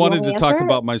 minutes ago. I wanted to talk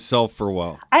about myself for a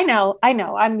while. I know.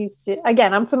 I'm used to,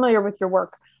 again, I'm familiar with your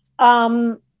work.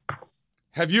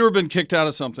 Have you ever been kicked out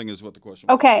of something is what the question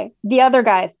was. Okay. The Other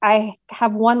Guys, I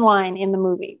have one line in the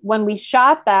movie. When we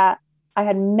shot that, I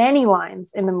had many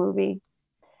lines in the movie.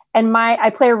 And I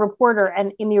play a reporter.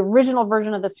 And in the original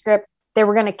version of the script, they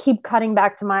were going to keep cutting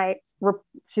back to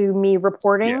me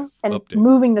reporting and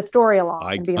moving the story along.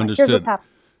 I and being understood. Like, here's what's happening.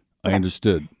 I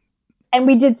understood. And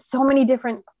we did so many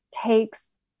different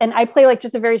takes. And I play like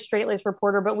just a very straight-laced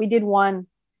reporter, but we did one.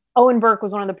 Owen Burke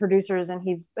was one of the producers and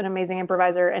he's an amazing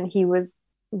improviser. And he was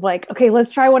like, okay, let's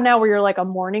try one now where you're like a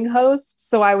morning host.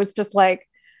 So I was just like,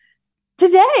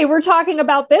 today we're talking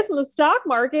about this in the stock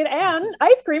market and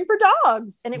ice cream for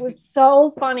dogs. And it was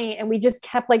so funny. And we just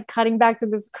kept like cutting back to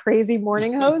this crazy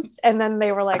morning host. And then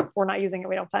they were like, we're not using it.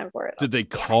 We don't have time for it. Did they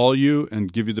call you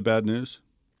and give you the bad news?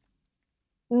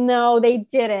 No, they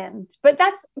didn't. But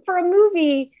that's for a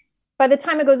movie. By the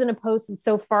time it goes into post, it's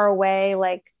so far away.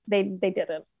 Like they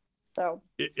didn't. So,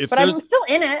 but I'm still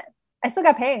in it. I still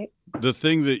got paid. The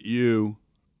thing that you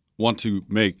want to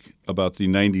make about the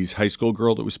 90s high school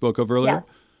girl that we spoke of earlier,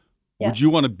 would you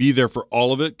want to be there for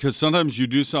all of it? Because sometimes you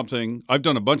do something. I've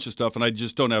done a bunch of stuff and I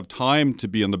just don't have time to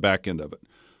be on the back end of it.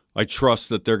 I trust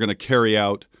that they're going to carry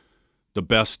out the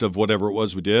best of whatever it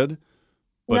was we did.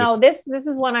 But no, this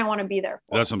is one I want to be there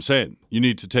for. That's what I'm saying. You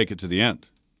need to take it to the end.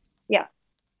 Yeah.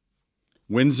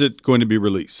 When's it going to be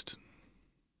released?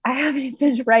 I haven't even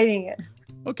finished writing it.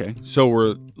 Okay. So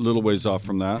we're a little ways off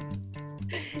from that.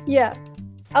 Yeah.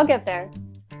 I'll get there.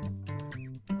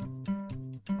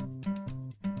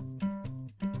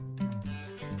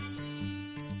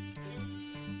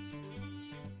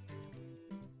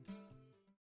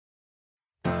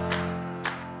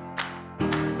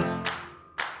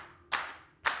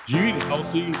 Do you eat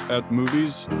healthy at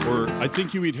movies? Or I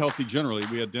think you eat healthy generally.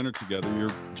 We had dinner together.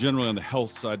 You're generally on the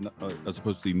health side as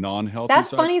opposed to the non-healthy That's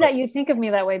side. That's funny that you think of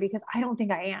me that way because I don't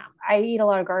think I am. I eat a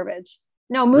lot of garbage.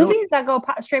 No, movies that go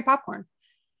straight popcorn.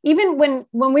 Even when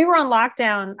we were on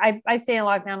lockdown, I stay in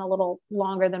lockdown a little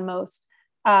longer than most.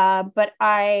 But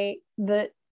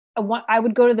I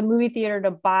would go to the movie theater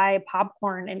to buy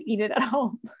popcorn and eat it at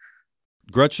home.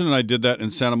 Gretchen and I did that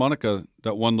in Santa Monica,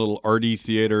 that one little arty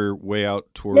theater way out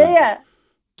toward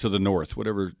to the north,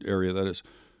 whatever area that is,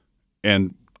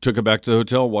 and took it back to the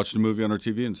hotel, watched a movie on our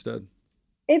TV instead.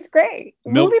 It's great.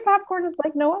 Movie popcorn is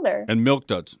like no other. And Milk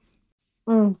Duds.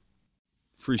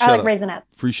 Free I like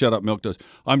Raisinets. Free shout out Milk Duds.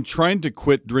 I'm trying to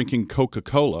quit drinking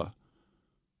Coca-Cola,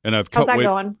 and I've cut How's that weight.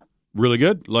 going? Really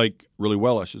good, like really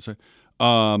well, I should say.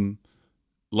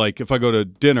 Like if I go to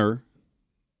dinner,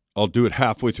 I'll do it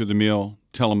halfway through the meal,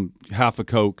 tell them half a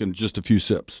Coke and just a few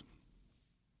sips.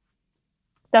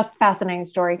 That's a fascinating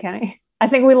story, Kenny. I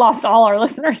think we lost all our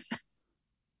listeners.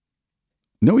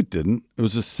 No, we didn't. It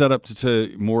was a setup to tell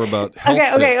you more about health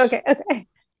Okay.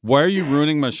 Why are you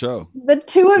ruining my show? The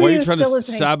two of Why are you you trying still to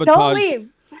listening. sabotage? Don't leave.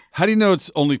 How do you know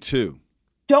it's only two?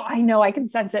 I know, I can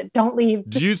sense it. Don't leave.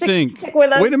 Do you think, stick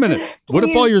with us. wait a minute, what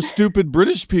if all your stupid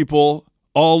British people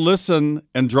all listen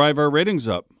and drive our ratings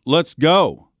up? Let's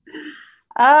go.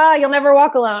 You'll never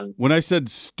walk alone. When I said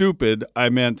stupid, I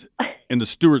meant in the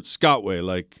Stuart Scott way,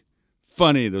 like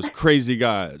funny, those crazy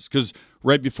guys. Because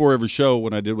right before every show,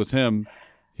 when I did with him,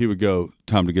 he would go,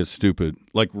 time to get stupid.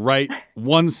 Like right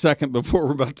 1 second before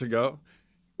we're about to go.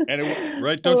 And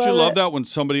right, don't you love that when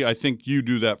somebody, I think you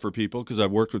do that for people because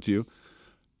I've worked with you,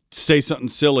 say something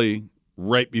silly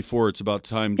right before it's about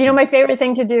time. Do you know my favorite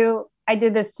thing to do? I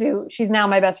did this too. She's now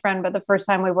my best friend, but the first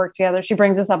time we worked together, she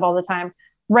brings this up all the time.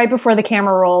 Right before the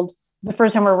camera rolled, it was the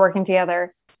first time we were working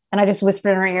together. And I just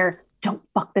whispered in her ear, don't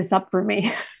fuck this up for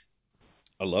me.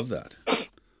 I love that.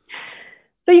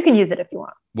 So you can use it if you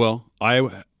want. Well,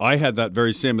 I had that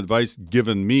very same advice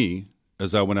given me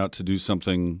as I went out to do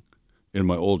something in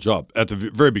my old job at the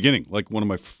very beginning, like one of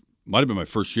my, might have been my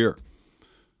first year.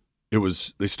 It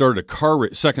was, they started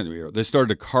a second year, they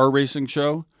started a car racing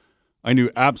show. I knew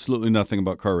absolutely nothing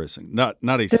about car racing. Not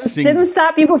a single. Didn't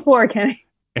stop you before, Kenny.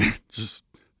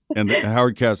 And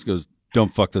Howard Katz goes,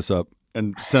 don't fuck this up,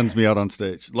 and sends me out on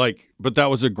stage. But that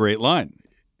was a great line.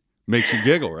 Makes you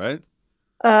giggle, right?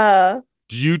 I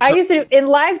used to, in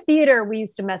live theater, we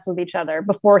used to mess with each other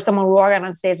before someone would walk out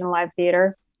on stage in live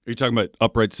theater. Are you talking about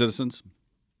Upright Citizens?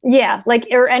 Yeah,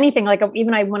 or anything,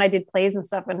 even when I did plays and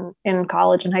stuff in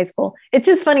college and high school. It's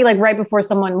just funny, right before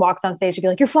someone walks on stage, you'd be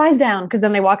like, your fly's down, because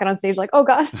then they walk out on stage like, oh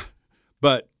God.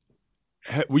 But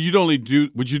would you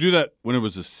do that when it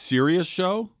was a serious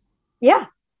show? Yeah.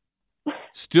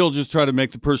 Still just try to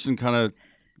make the person kind of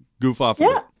goof off a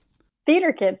bit.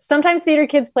 Theater kids. Sometimes theater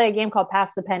kids play a game called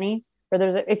Pass the Penny,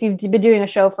 where if you've been doing a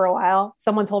show for a while,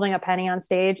 someone's holding a penny on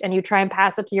stage and you try and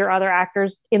pass it to your other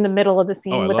actors in the middle of the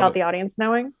scene without the audience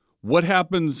knowing. What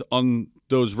happens on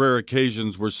those rare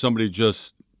occasions where somebody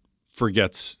just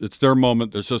forgets? It's their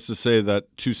moment. They're supposed to say that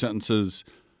two sentences.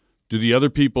 Do the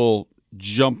other people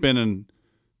jump in and,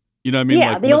 you know what I mean?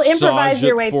 Yeah, you'll improvise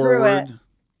your way through it.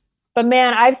 But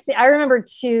man, I remember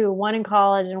two, one in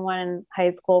college and one in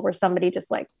high school, where somebody just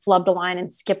flubbed a line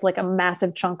and skipped a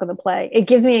massive chunk of the play. It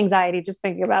gives me anxiety just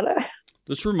thinking about it.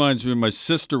 This reminds me, my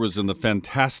sister was in the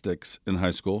Fantastics in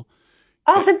high school.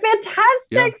 Oh, the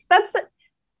Fantastics! Yeah.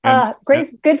 That's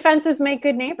great. Good fences make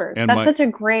good neighbors. That's such a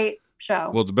great show.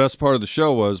 Well, the best part of the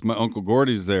show was my Uncle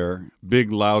Gordy's there,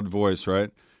 big loud voice, right?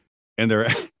 And they're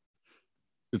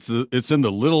it's in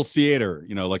the little theater,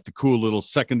 like the cool little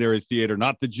secondary theater,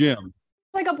 not the gym.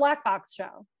 Like a black box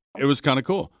show. It was kind of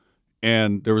cool.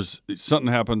 And there was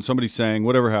something happened, somebody sang,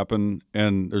 whatever happened,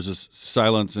 and there's this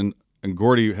silence, and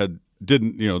Gordy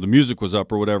didn't, the music was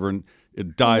up or whatever, and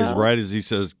it dies right as he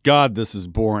says, God, this is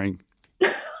boring. No,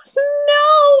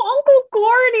 Uncle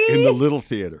Gordy. In the little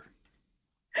theater.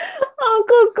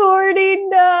 Uncle Gordy,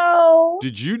 no.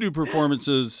 Did you do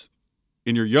performances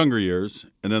in your younger years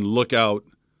and then look out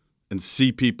and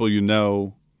see people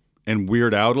and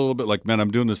weird out a little bit? Like, man, I'm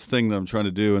doing this thing that I'm trying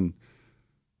to do, and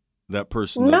that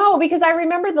person. No, because I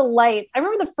remember the lights. I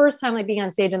remember the first time being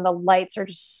on stage and the lights are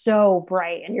just so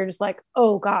bright and you're just like,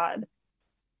 oh God.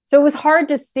 So it was hard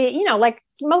to see, like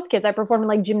most kids, I perform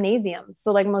in gymnasiums.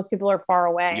 So most people are far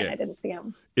away and I didn't see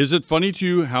them. Is it funny to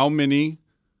you how many,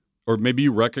 or maybe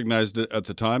you recognized it at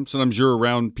the time? Sometimes you're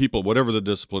around people, whatever the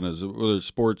discipline is, whether it's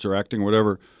sports or acting or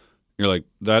whatever. You're like,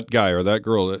 that guy or that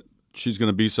girl, she's going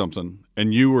to be something.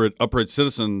 And you were at Upright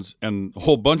Citizens and a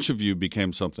whole bunch of you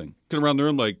became something. Looking around the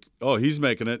room like, oh, he's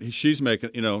making it. She's making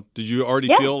it. Did you already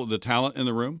feel the talent in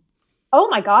the room? Oh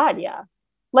my God. Yeah.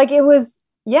 It was,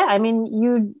 I mean,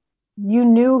 you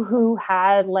knew who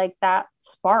had that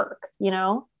spark,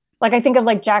 I think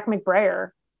of Jack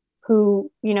McBrayer,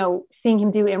 who, seeing him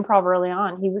do improv early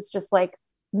on, he was just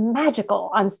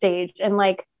magical on stage and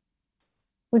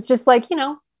was just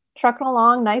trucking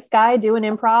along, nice guy, doing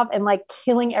improv and like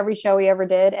killing every show he ever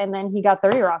did. And then he got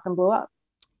 30 Rock and blew up.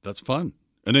 That's fun.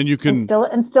 And then you can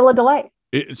still a delight.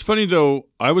 It's funny though.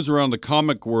 I was around the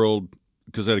comic world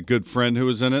because I had a good friend who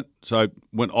was in it, so I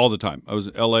went all the time. I was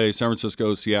in L.A., San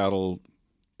Francisco, Seattle.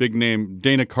 Big name.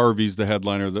 Dana Carvey's the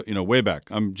headliner. Way back.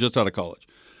 I'm just out of college,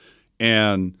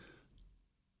 and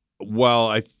while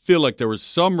I feel like there were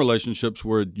some relationships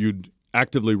where you'd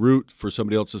actively root for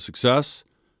somebody else's success,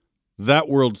 that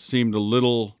world seemed a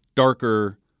little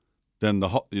darker than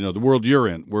the world you're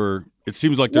in, where it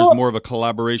seems like there's more of a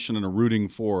collaboration and a rooting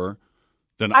for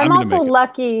than I'm also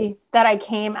lucky that I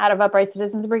came out of Upright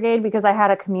Citizens Brigade because I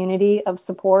had a community of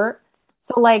support.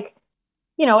 So like,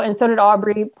 and so did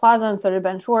Aubrey Plaza, and so did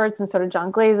Ben Schwartz, and so did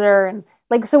John Glazer. And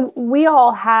like, so we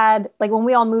all had, like when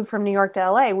we all moved from New York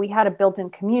to LA, we had a built-in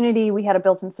community, we had a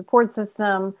built-in support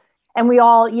system, and we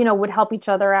all, would help each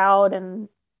other out. And,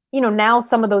 now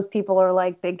some of those people are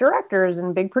like big directors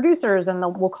and big producers, and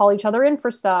we'll call each other in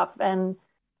for stuff. And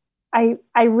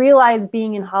I realize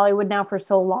being in Hollywood now for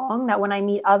so long that when I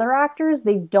meet other actors,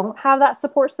 they don't have that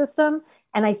support system.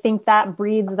 And I think that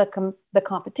breeds the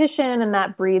competition, and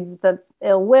that breeds the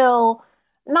ill will.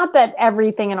 Not that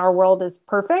everything in our world is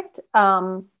perfect,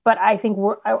 but I think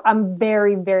I'm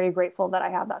very, very grateful that I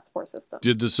have that support system.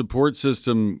 Did the support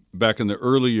system back in the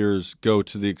early years go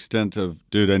to the extent of,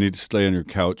 dude, I need to stay on your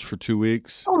couch for 2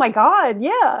 weeks? Oh my God,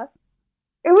 yeah.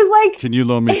 It was like, can you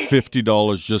loan me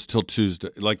 $50 just till Tuesday?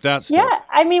 Like that stuff. Yeah.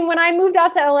 I mean, when I moved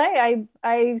out to LA,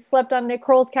 I slept on Nick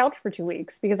Kroll's couch for 2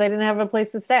 weeks because I didn't have a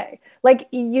place to stay. Like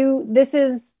we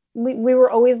were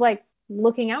always like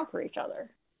looking out for each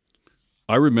other.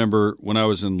 I remember when I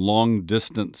was in long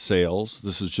distance sales,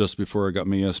 this is just before I got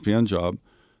my ESPN job,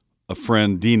 a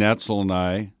friend, Dean Etzel, and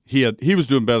I, he was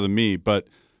doing better than me, but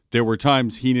there were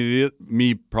times he needed it,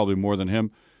 me probably more than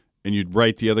him, and you'd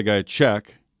write the other guy a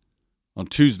check on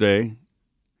Tuesday.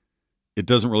 It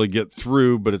doesn't really get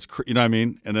through, but it's, you know what I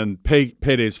mean? And then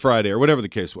payday's Friday or whatever the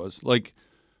case was. Like,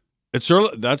 that's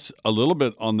a little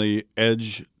bit on the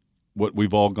edge, what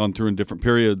we've all gone through in different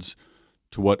periods,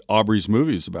 to what Aubrey's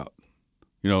movie is about.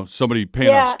 Somebody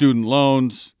paying off student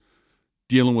loans,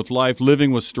 dealing with life,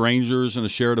 living with strangers in a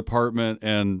shared apartment,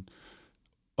 and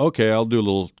okay, I'll do a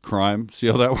little crime, see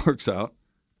how that works out.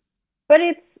 But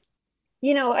it's,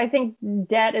 I think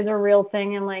debt is a real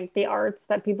thing in like the arts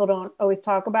that people don't always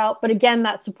talk about. But again,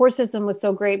 that support system was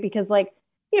so great because like,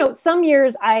 some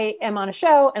years I am on a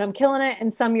show and I'm killing it.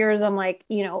 And some years I'm like,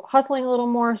 hustling a little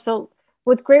more. So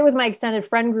what's great with my extended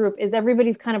friend group is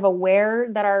everybody's kind of aware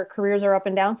that our careers are up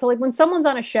and down. So like when someone's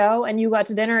on a show and you go out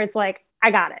to dinner, it's like,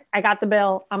 I got it. I got the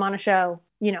bill. I'm on a show.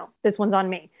 This one's on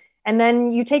me. And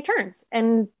then you take turns.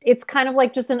 And it's kind of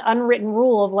like just an unwritten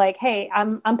rule of like, hey,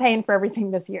 I'm paying for everything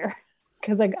this year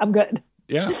because I'm good.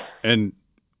 Yeah. And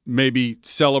maybe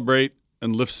celebrate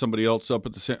and lift somebody else up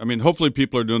at the same. I mean, hopefully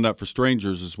people are doing that for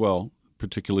strangers as well,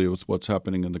 particularly with what's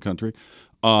happening in the country.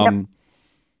 Yep.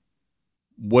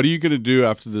 What are you going to do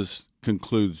after this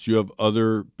concludes? Do you have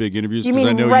other big interviews? You mean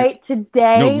I know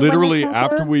today? No, literally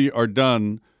after we are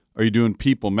done, are you doing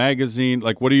People Magazine?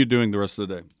 Like, what are you doing the rest of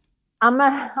the day? I'm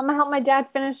gonna help my dad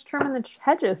finish trimming the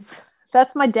hedges.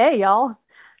 That's my day, y'all.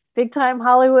 Big time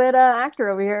Hollywood actor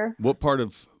over here. What part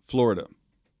of Florida?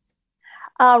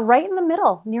 Right in the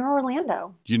middle, near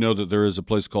Orlando. Do you know that there is a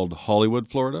place called Hollywood,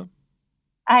 Florida?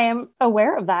 I am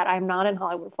aware of that. I'm not in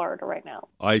Hollywood, Florida right now.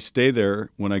 I stay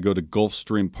there when I go to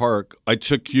Gulfstream Park. I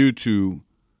took you to,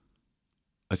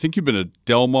 I think you've been to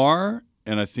Del Mar,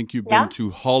 and I think you've been to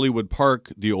Hollywood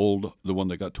Park, the one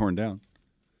that got torn down.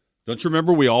 Don't you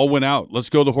remember? We all went out. Let's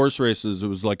go to the horse races. It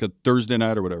was like a Thursday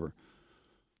night or whatever.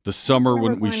 The summer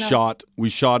when we shot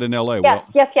in L.A.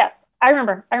 Yes. I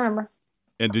remember.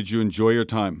 And did you enjoy your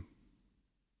time?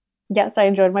 Yes, I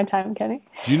enjoyed my time, Kenny.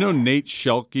 Do you know Nate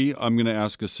Shelke? I'm going to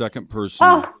ask a second person.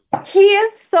 Oh, he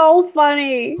is so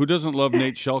funny. Who doesn't love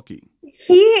Nate Shelke?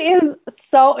 He is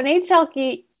Nate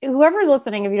Shelke. Whoever's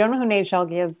listening, if you don't know who Nate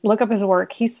Shelke is, look up his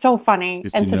work. He's so funny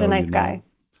and such a nice guy.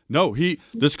 No,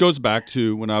 this goes back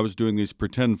to when I was doing these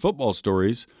pretend football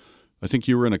stories. I think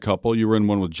you were in a couple. You were in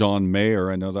one with John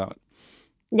Mayer. I know that.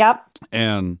 Yep.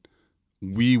 And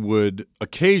we would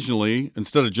occasionally,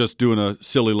 instead of just doing a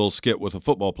silly little skit with a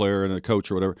football player and a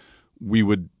coach or whatever, we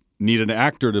would need an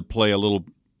actor to play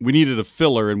we needed a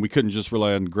filler, and we couldn't just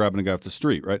rely on grabbing a guy off the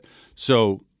street, right?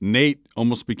 So Nate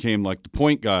almost became like the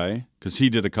point guy because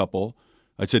he did a couple.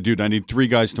 I said, dude, I need 3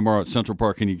 guys tomorrow at Central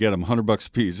Park. Can you get them $100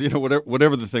 a piece?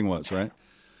 Whatever the thing was, right?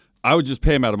 I would just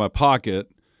pay him out of my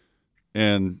pocket,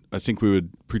 and I think we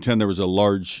would pretend there was a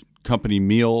large company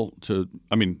meal it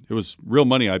was real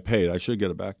money I paid. I should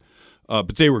get it back.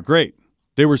 But they were great.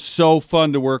 They were so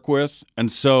fun to work with,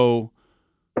 and so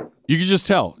you could just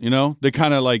tell, they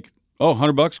kind of like, oh,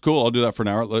 $100, cool, I'll do that for an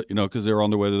hour, because they were on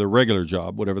their way to their regular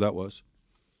job, whatever that was.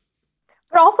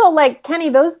 But also, like, Kenny,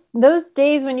 those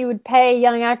days when you would pay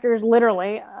young actors,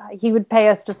 literally, he would pay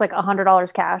us just like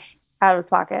 $100 cash out of his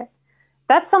pocket.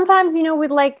 That sometimes,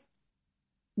 would like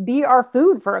be our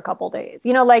food for a couple days.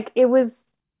 Like it was.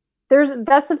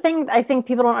 That's the thing I think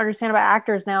people don't understand about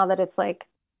actors now, that it's like,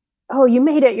 oh, you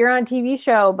made it, you're on a TV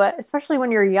show, but especially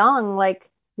when you're young, like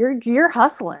you're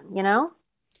hustling,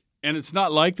 And it's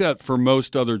not like that for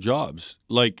most other jobs.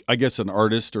 Like, I guess an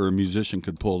artist or a musician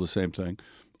could pull the same thing.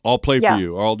 I'll play for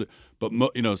you. But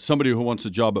somebody who wants a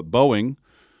job at Boeing,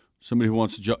 somebody who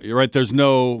wants a job, you're right. There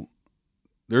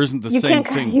isn't the same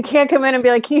thing. You can't come in and be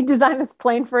like, can you design this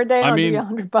plane for a day? I'll give you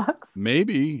 $100.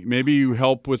 Maybe you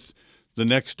help with the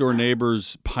next door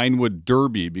neighbor's Pinewood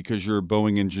Derby because you're a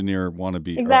Boeing engineer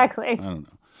wannabe. Exactly. I don't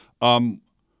know.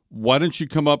 Why don't you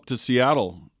come up to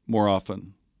Seattle more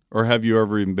often? Or have you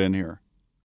ever even been here?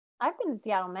 I've been to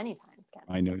Seattle many times, Ken.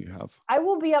 I know you have. I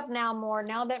will be up now more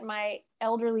now that my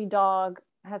elderly dog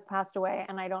has passed away,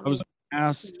 and I don't. I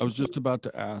was just about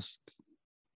to ask.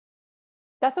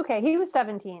 That's okay. He was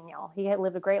 17, y'all. He had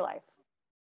lived a great life.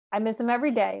 I miss him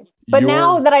every day. But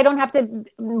now that I don't have to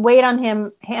wait on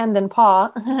him hand and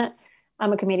paw,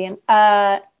 I'm a comedian.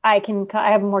 I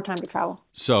have more time to travel.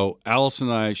 So Alice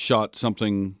and I shot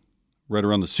something right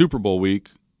around the Super Bowl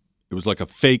week. It was like a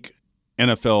fake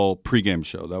NFL pregame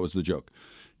show. That was the joke.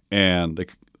 And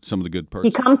some of the good parts.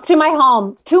 He comes to my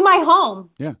home.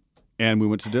 Yeah. And we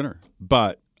went to dinner.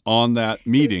 But on that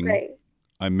meeting,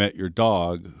 I met your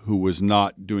dog, who was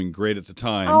not doing great at the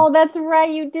time. Oh, that's right.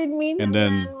 You did meet him. And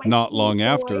then not long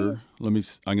after, I'm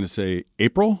going to say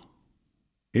April,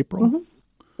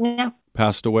 mm-hmm. Yeah,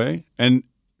 passed away. And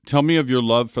tell me of your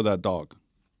love for that dog.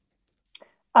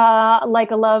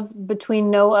 Like a love between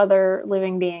no other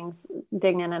living beings,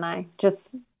 Dignan and I,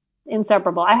 just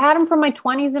inseparable. I had him from my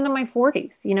 20s into my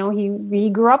 40s. He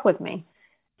grew up with me.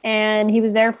 And he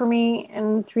was there for me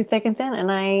and through thick and thin,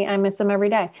 and I miss him every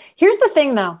day. Here's the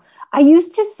thing, though. I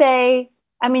used to say,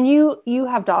 I mean, you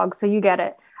have dogs, so you get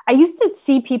it. I used to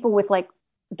see people with like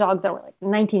dogs that were like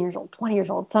 19 years old, 20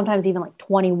 years old, sometimes even like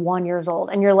 21 years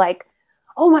old, and you're like,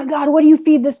 oh my God, what do you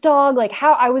feed this dog? Like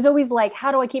I was always like,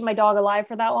 how do I keep my dog alive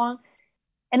for that long?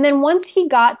 And then once he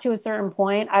got to a certain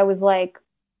point, I was like,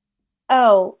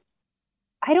 oh,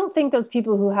 I don't think those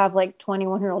people who have like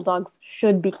 21-year-old dogs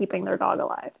should be keeping their dog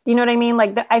alive. Do you know what I mean?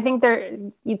 Like, I think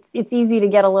it's easy to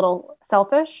get a little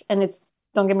selfish, and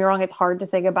don't get me wrong, it's hard to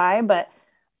say goodbye, but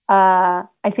I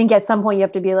think at some point you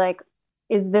have to be like,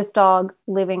 is this dog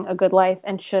living a good life,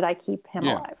 and should I keep him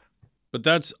alive? But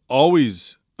that's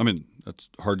always, that's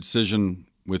a hard decision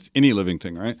with any living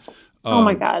thing, right? Oh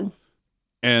my God.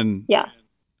 And yeah.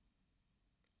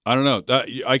 I don't know.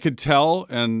 I could tell,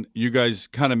 and you guys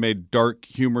kind of made dark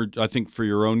humor, I think, for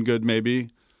your own good, maybe.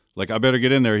 Like, I better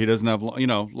get in there. He doesn't have,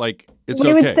 like, it's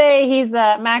okay. We would say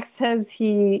Max says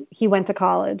he went to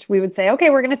college. We would say,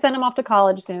 okay, we're going to send him off to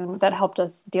college soon. That helped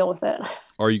us deal with it.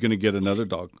 Are you going to get another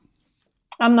dog?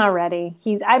 I'm not ready.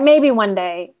 Maybe one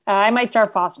day. I might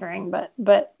start fostering,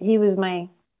 but he was my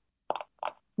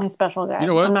special guy. You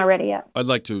know what? I'm not ready yet. I'd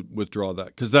like to withdraw that,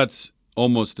 because that's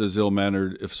almost as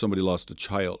ill-mannered if somebody lost a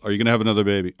child. Are you going to have another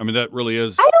baby? That really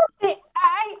is. I think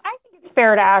it's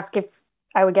fair to ask if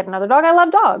I would get another dog. I love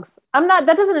dogs. That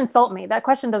doesn't insult me. That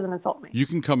question doesn't insult me. You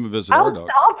can come and visit our dog.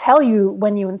 I'll tell you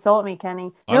when you insult me,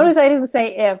 Kenny. Notice I didn't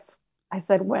say if. I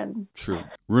said when. True.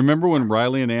 Remember when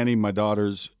Riley and Annie, my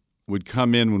daughters, would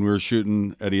come in when we were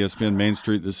shooting at ESPN Main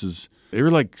Street? They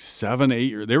were like 7, 8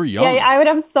 years. They were young. Yeah, I would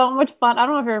have so much fun. I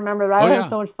don't know if you remember, but I would have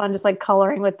so much fun just like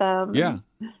coloring with them. Yeah.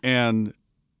 And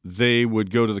they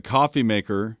would go to the coffee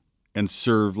maker and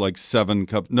serve like 7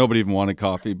 cups. Nobody even wanted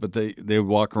coffee, but they would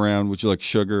walk around. Would you like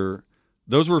sugar?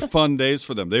 Those were fun days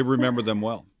for them. They remember them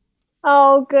well.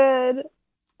 Oh, good.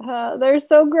 They're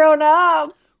so grown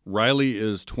up. Riley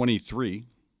is 23.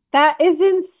 That is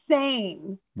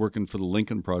insane. Working for the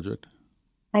Lincoln Project.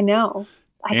 I know.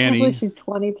 I can't believe she's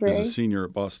 23. Is a senior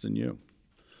at Boston U.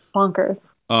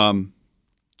 Bonkers.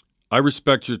 I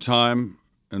respect your time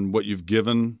and what you've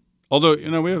given. Although,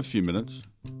 we have a few minutes.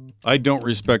 I don't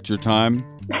respect your time.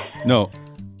 No,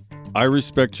 I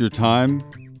respect your time.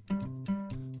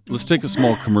 Let's take a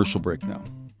small commercial break now.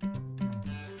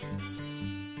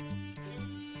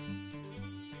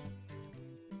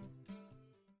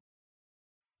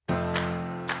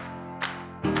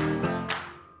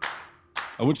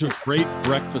 I went to a great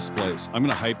breakfast place. I'm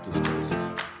going to hype this place.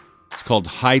 It's called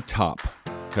High Top,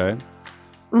 okay?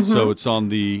 Mm-hmm. So it's on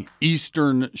the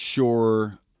eastern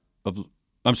shore of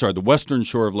I'm sorry, the western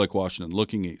shore of Lake Washington,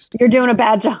 looking east. You're doing a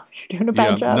bad job. You're doing a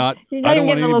bad job. I don't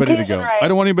want anybody to go. Right. I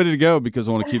don't want anybody to go because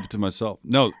I want to keep it to myself.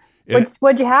 No.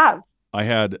 What'd you have?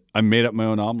 I made up my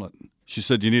own omelet. She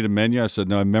said, "Do you need a menu?" I said,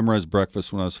 "No, I memorized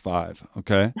breakfast when I was 5."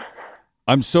 Okay.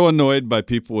 I'm so annoyed by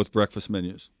people with breakfast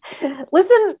menus.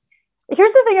 Listen,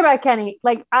 here's the thing about Kenny.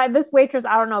 Like this waitress,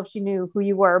 I don't know if she knew who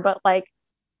you were, but like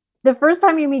the first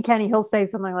time you meet Kenny, he'll say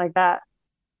something like that.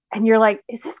 And you're like,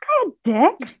 is this guy a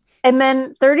dick? And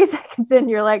then 30 seconds in,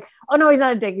 you're like, oh, no, he's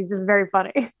not a dick. He's just very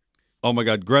funny. Oh, my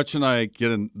God. Gretchen and I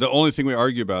get in. The only thing we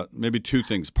argue about, maybe 2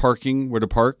 things, parking, where to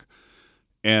park,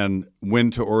 and when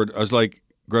to order. I was like,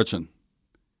 Gretchen,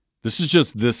 this is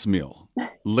just this meal.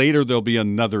 Later, there'll be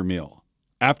another meal.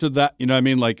 After that, you know what I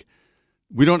mean? Like,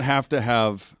 we don't have to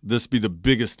have this be the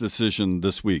biggest decision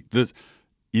this week. This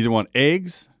either want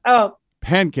eggs,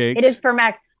 pancakes. It is for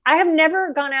Max. I have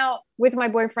never gone out with my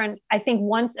boyfriend, I think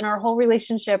once in our whole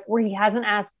relationship, where he hasn't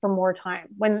asked for more time.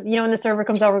 When the server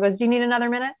comes over and goes, do you need another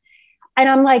minute? And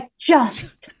I'm like,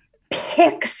 just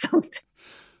pick something.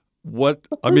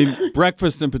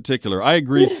 Breakfast in particular. I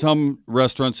agree some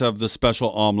restaurants have the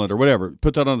special omelet or whatever.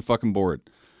 Put that on the fucking board.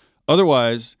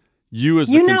 Otherwise, you as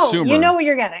the consumer. You know what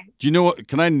you're getting. Do you know what?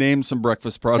 Can I name some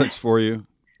breakfast products for you?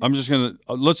 I'm just going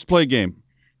to, let's play a game.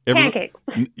 Pancakes.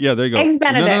 Yeah, there you go. Eggs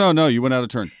Benedict. No. You went out of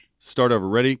turn. Start over.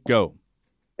 Ready? Go.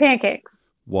 Pancakes.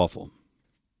 Waffle.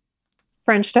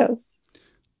 French toast.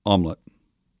 Omelet.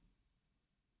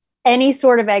 Any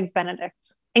sort of eggs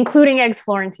Benedict, including eggs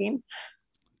Florentine.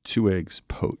 2 eggs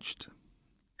poached.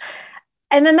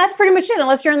 And then that's pretty much it.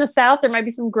 Unless you're in the South, there might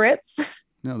be some grits.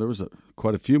 No, there was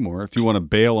quite a few more. If you want to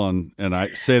bail on, and I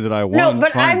say that I won, no,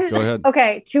 but fine, go ahead.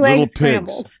 Okay, 2 eggs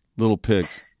scrambled. Little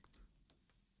pigs.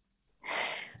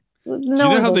 No, do you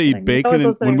know how they eat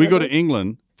bacon? When we go to it.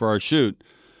 England for our shoot,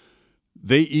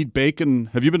 they eat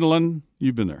bacon. Have you been to London?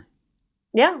 You've been there.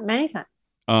 Yeah, many times.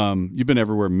 You've been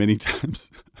everywhere many times.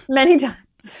 Many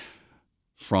times.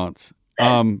 France.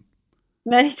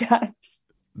 Many times.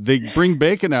 They bring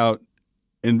bacon out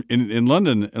in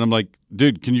London, and I'm like,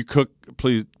 dude, can you cook?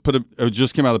 Please it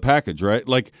just came out of the package, right?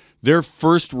 Like their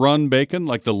first run bacon,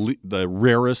 like the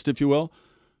rarest, if you will.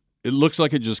 It looks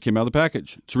like it just came out of the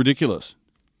package. It's ridiculous.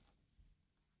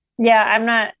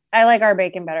 Yeah, I like our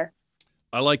bacon better.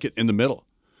 I like it in the middle.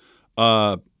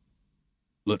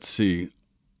 Let's see.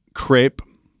 Crepe.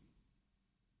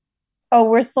 Oh,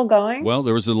 we're still going? Well,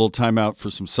 there was a little timeout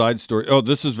for some side story. Oh,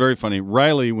 this is very funny.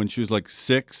 Riley, when she was like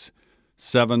 6,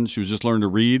 7, she was just learning to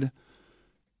read.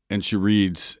 And she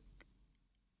reads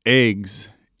eggs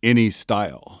any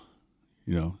style.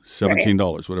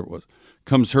 $17, whatever it was.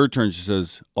 Comes her turn, she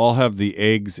says, I'll have the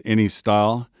eggs any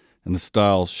style, and the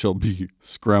style shall be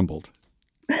scrambled.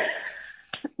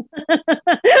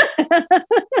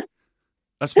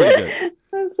 That's pretty good.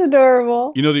 That's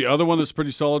adorable. You know, the other one that's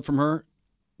pretty solid from her,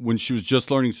 when she was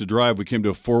just learning to drive, we came to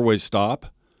a 4-way stop,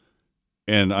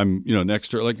 and I'm, next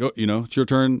to her, like, oh, it's your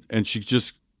turn, and she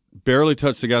just barely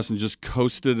touched the gas and just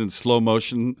coasted in slow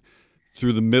motion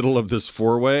through the middle of this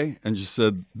 4-way and just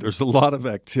said, there's a lot of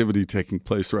activity taking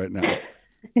place right now.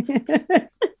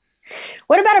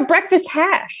 What about a breakfast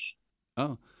hash?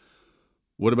 Oh,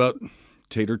 what about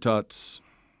tater tots?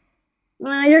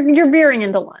 You're veering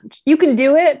into lunch. You can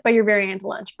do it, but you're veering into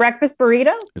lunch. Breakfast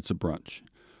burrito? It's a brunch.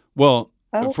 Well,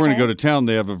 if we're going to go to town,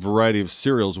 they have a variety of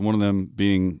cereals, one of them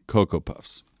being Cocoa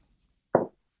Puffs.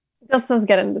 Let's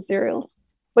get into cereals.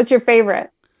 What's your favorite?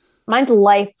 Mine's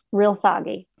Life, real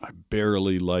soggy. I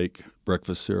barely like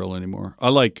breakfast cereal anymore.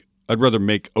 I'd rather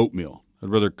make oatmeal. I'd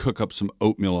rather cook up some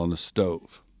oatmeal on the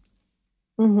stove.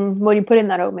 Mm-hmm. What do you put in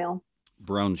that oatmeal?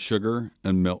 Brown sugar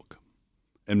and milk.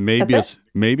 And maybe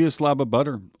a slab of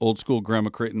butter. Old school Grandma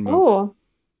Creighton move. Oh,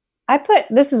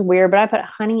 this is weird, but I put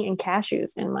honey and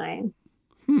cashews in mine.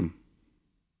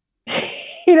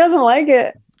 He doesn't like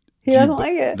it. He doesn't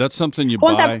like it. That's something you buy.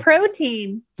 I want that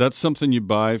protein. That's something you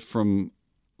buy from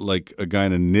like a guy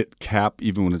in a knit cap,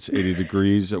 even when it's 80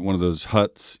 degrees at one of those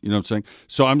huts. You know what I'm saying?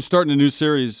 So I'm starting a new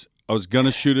series. I was going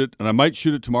to shoot it, and I might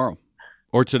shoot it tomorrow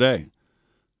or today.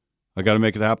 I got to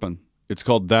make it happen. It's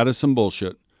called That Is Some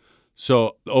Bullshit.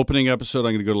 So the opening episode,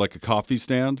 I'm going to go to like a coffee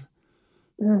stand,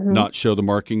 not show the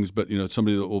markings, but,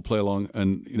 somebody that will play along.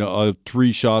 And, I'll have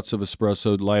 3 shots of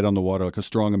espresso, light on the water, like a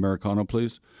strong Americano,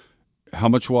 please. How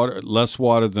much water? Less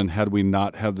water than had we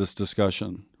not had this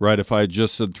discussion, right? If I had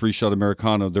just said 3-shot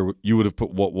Americano, you would have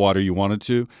put what water you wanted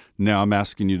to. Now I'm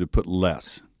asking you to put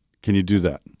less. Can you do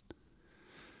that?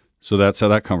 So that's how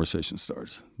that conversation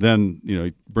starts. Then,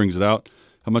 he brings it out.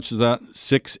 How much is that?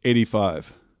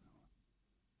 $6.85.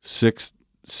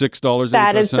 $6.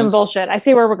 That is some bullshit. I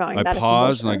see where we're going. I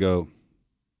pause and I go,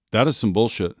 that is some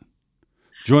bullshit.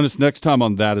 Join us next time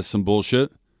on That Is Some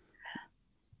Bullshit.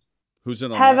 Who's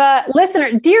in on Have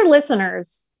that? dear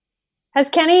listeners, has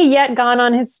Kenny yet gone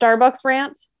on his Starbucks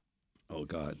rant? Oh,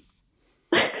 God.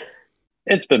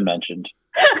 It's been mentioned.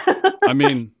 I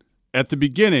mean, at the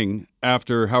beginning,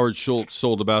 after Howard Schultz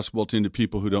sold the basketball team to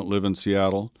people who don't live in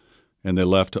Seattle, and they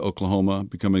left to Oklahoma,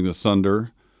 becoming the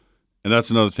Thunder. And that's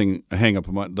another thing, a hang up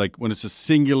of mine. Like when it's a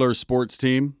singular sports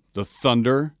team, the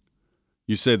Thunder,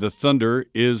 you say the Thunder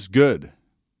is good.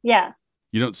 Yeah.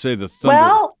 You don't say the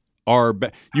Thunder are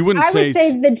bad. You wouldn't I say. would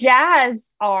say the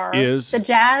Jazz are. Is. The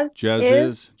Jazz. Jazz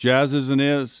is. Jazz is and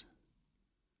is.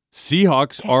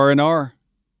 Seahawks are and are.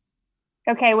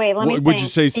 Okay, wait, let me think. Would you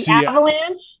say the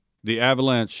Avalanche? The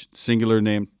Avalanche, singular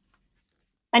name.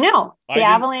 I know. The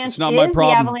Avalanche it's not my is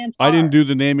problem. the Avalanche. I didn't do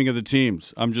the naming of the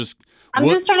teams. I'm just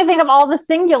trying to think of all the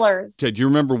singulars. Okay, do you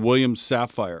remember William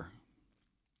Sapphire?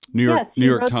 New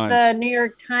York Times. The New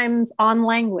York Times on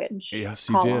language. Yes,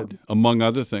 he did, among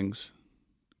other things.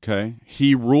 Okay,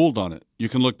 he ruled on it. You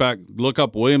can look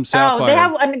up William Sapphire. Oh, they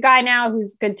have a guy now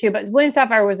who's good too, but William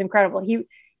Sapphire was incredible.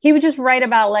 He would just write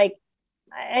about, like,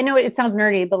 I know it sounds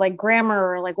nerdy, but like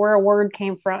grammar, or like where a word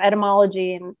came from,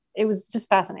 etymology, and it was just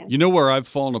fascinating. You know where I've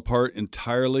fallen apart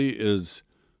entirely is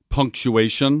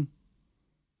punctuation.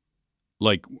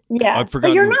 Like, yeah, I've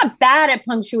forgotten. But you're not bad at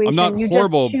punctuation. I'm not you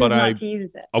horrible, just choose but not to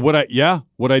use it.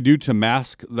 What I do to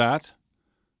mask that,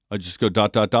 I just go ...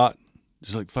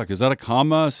 Just like, fuck, is that a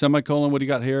comma, semicolon? What do you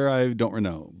got here? I don't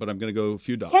know, but I'm going to go a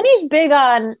few dots. Kenny's big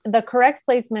on the correct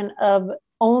placement of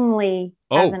only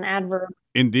as an adverb.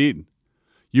 Indeed.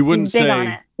 You wouldn't He's big say. on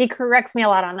it. He corrects me a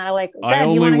lot on that. I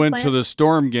only went to the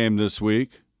Storm game this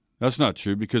week. That's not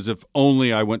true, because if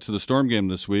only I went to the Storm game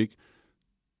this week,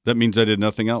 that means I did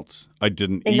nothing else. I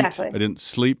didn't eat. I didn't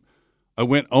sleep. I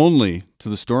went only to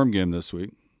the Storm game this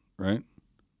week, right?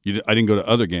 I didn't go to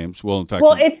other games. Well, in fact.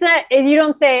 Well, it's not. You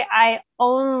don't say I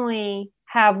only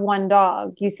have one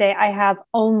dog. You say I have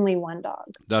only one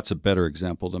dog. That's a better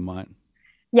example than mine.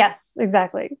 Yes,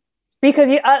 exactly. Because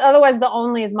otherwise the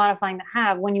only is modifying the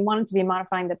have when you want it to be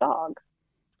modifying the dog.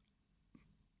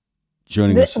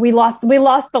 Joining us. We lost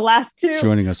the last two.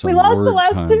 Joining us on We lost Word the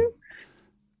last Time. two.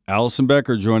 Alison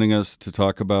Becker joining us to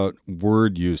talk about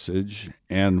word usage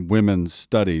and women's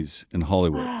studies in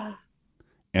Hollywood.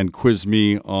 And quiz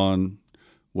me on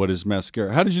what is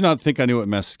mascara. How did you not think I knew what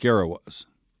mascara was?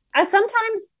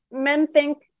 Sometimes men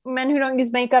who don't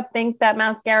use makeup think that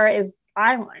mascara is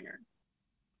eyeliner.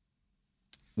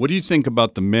 What do you think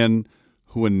about the men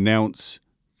who announce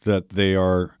that they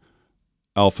are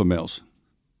alpha males?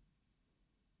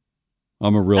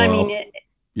 I'm a real alpha.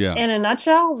 Yeah. In a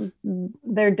nutshell,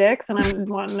 they're dicks, and I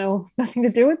want nothing to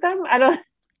do with them. I don't.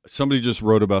 Somebody just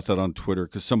wrote about that on Twitter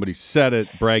because somebody said it,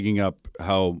 bragging up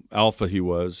how alpha he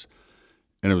was,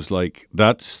 and it was like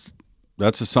that's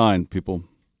a sign, people.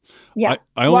 Yeah,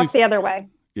 I walk the other way.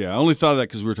 Yeah, I only thought of that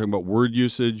because we were talking about word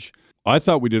usage. I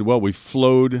thought we did well. We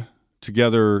flowed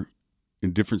together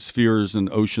in different spheres and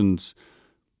oceans.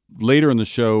 Later in the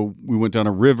show, we went down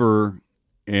a river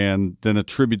and then a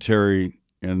tributary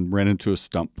and ran into a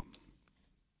stump.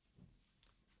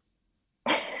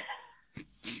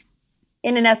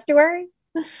 In an estuary?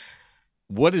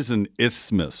 What is an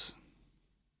isthmus?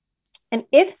 An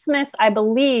isthmus, I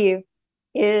believe,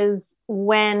 is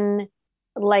when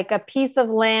like a piece of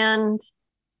land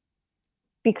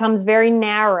becomes very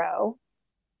narrow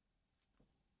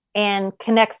and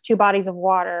connects two bodies of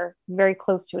water very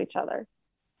close to each other.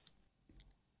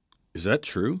 Is that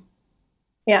true?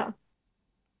 Yeah.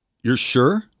 You're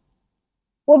sure?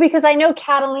 Well, because I know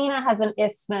Catalina has an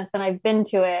isthmus and I've been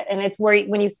to it, and it's where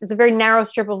it's a very narrow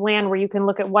strip of land where you can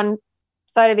look at one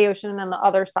side of the ocean and then the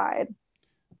other side.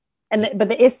 But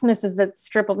the isthmus is the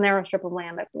narrow strip of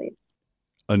land, I believe.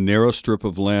 A narrow strip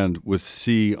of land with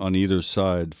sea on either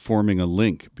side, forming a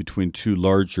link between two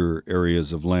larger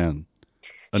areas of land.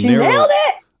 Nailed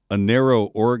it! A narrow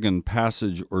organ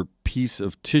passage or piece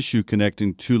of tissue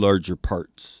connecting two larger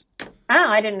parts. Oh,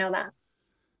 I didn't know that.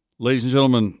 Ladies and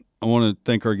gentlemen, I want to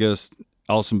thank our guest,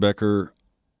 Alison Becker,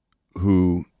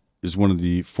 who is one of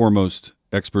the foremost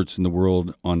experts in the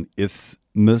world on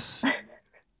isthmus.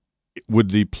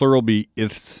 Would the plural be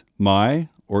isthmi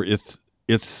or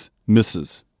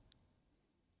isthmuses?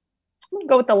 I'm going to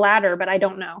go with the latter, but I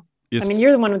don't know.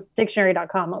 You're the one with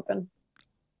dictionary.com open.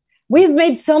 We've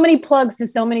made so many plugs to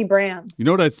so many brands. You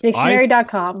know what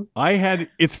Dictionary.com. I had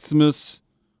isthmus,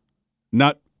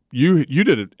 not you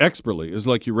did it expertly. It's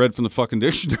like you read from the fucking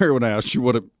dictionary when I asked you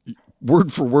what it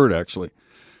word for word actually.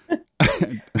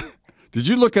 Did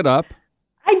you look it up?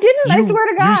 I didn't. I swear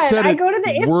to God. I go to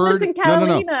the isthmus in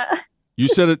Catalina. No. You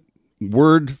said it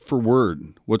word for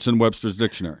word. What's in Webster's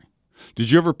dictionary?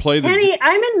 Did you ever play Kenny,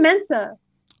 I'm in Mensa.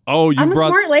 Oh, I'm a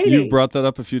smart lady. You've brought that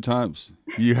up a few times.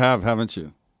 You have, haven't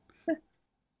you?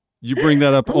 You bring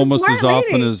that up almost as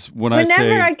often as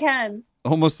whenever I can.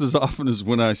 Almost as often as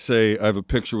when I say I have a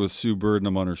picture with Sue Bird and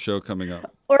I'm on her show coming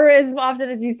up. Or as often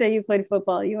as you say you played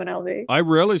football at UNLV. I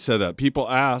rarely say that. People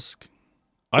ask.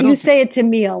 You say it to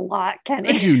me a lot, Kenny.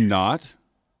 I do not.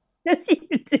 Yes,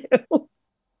 you do.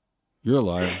 You're a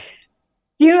liar.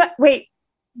 Wait.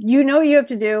 You know what you have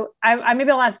to do? I maybe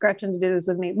I'll ask Gretchen to do this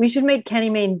with me. We should make Kenny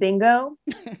Mayne bingo.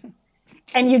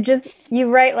 And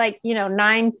you write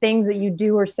 9 things that you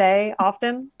do or say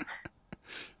often.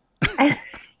 And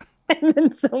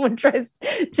then someone tries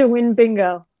to win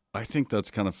bingo. I think that's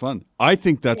kind of fun. I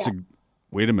think that's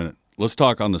wait a minute. Let's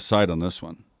talk on the side on this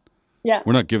one. Yeah.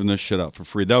 We're not giving this shit out for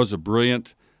free. That was a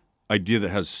brilliant idea that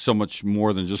has so much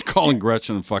more than just calling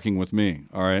Gretchen and fucking with me.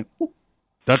 All right.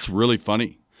 That's really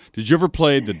funny. Did you ever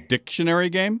play the dictionary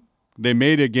game? They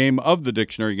made a game of the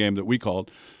dictionary game that we called,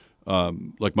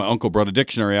 like my uncle brought a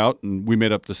dictionary out and we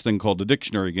made up this thing called the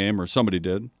dictionary game, or somebody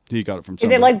did. He got it from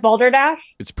somebody. Is it like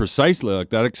Balderdash? It's precisely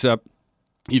like that, except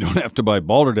you don't have to buy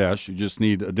Balderdash. You just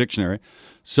need a dictionary.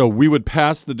 So we would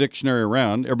pass the dictionary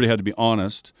around. Everybody had to be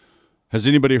honest. Has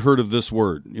anybody heard of this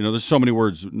word? There's so many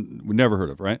words we never heard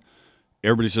of, right?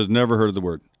 Everybody says never heard of the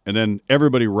word. And then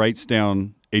everybody writes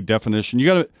down a definition.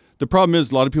 The problem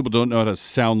is a lot of people don't know how to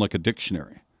sound like a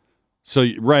dictionary. So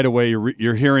right away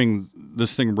you're hearing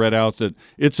this thing read out that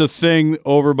it's a thing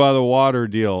over by the water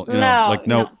deal.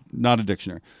 No, not a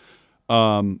dictionary.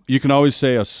 You can always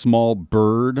say a small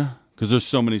bird because there's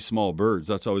so many small birds.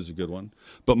 That's always a good one.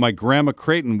 But my grandma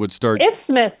Creighton would start.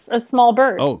 Isthmus, a small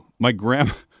bird. Oh, my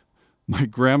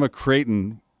grandma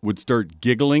Creighton would start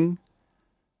giggling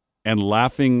and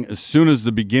laughing as soon as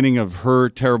the beginning of her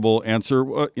terrible answer,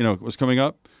 was coming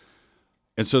up.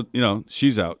 And so,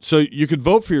 she's out. So you could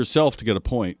vote for yourself to get a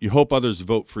point. You hope others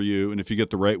vote for you. And if you get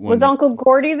the right one. Was Uncle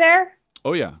Gordy there?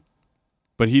 Oh, yeah.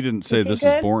 But he didn't say this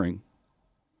is boring.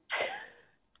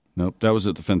 Nope. That was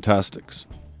at the Fantastics.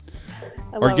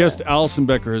 Our guest, Alison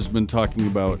Becker, has been talking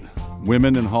about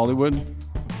women in Hollywood,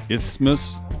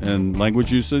 isthmus, and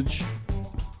language usage,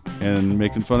 and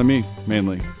making fun of me,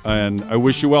 mainly. And I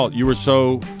wish you well. You were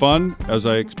so fun, as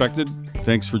I expected.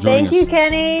 Thanks for joining us. Thank you,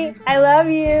 Kenny. I love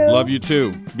you. Love you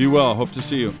too. Be well. Hope to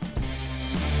see you.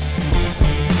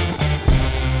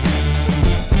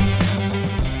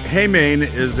 Hey Maine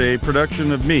is a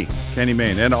production of me, Kenny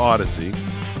Mayne, and Odyssey.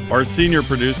 Our senior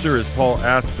producer is Paul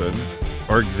Aspen.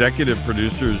 Our executive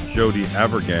producer is Jody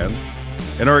Avergan.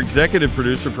 And our executive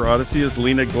producer for Odyssey is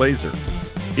Lena Glazer.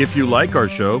 If you like our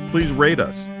show, please rate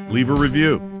us, leave a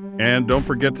review, and don't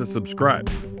forget to subscribe.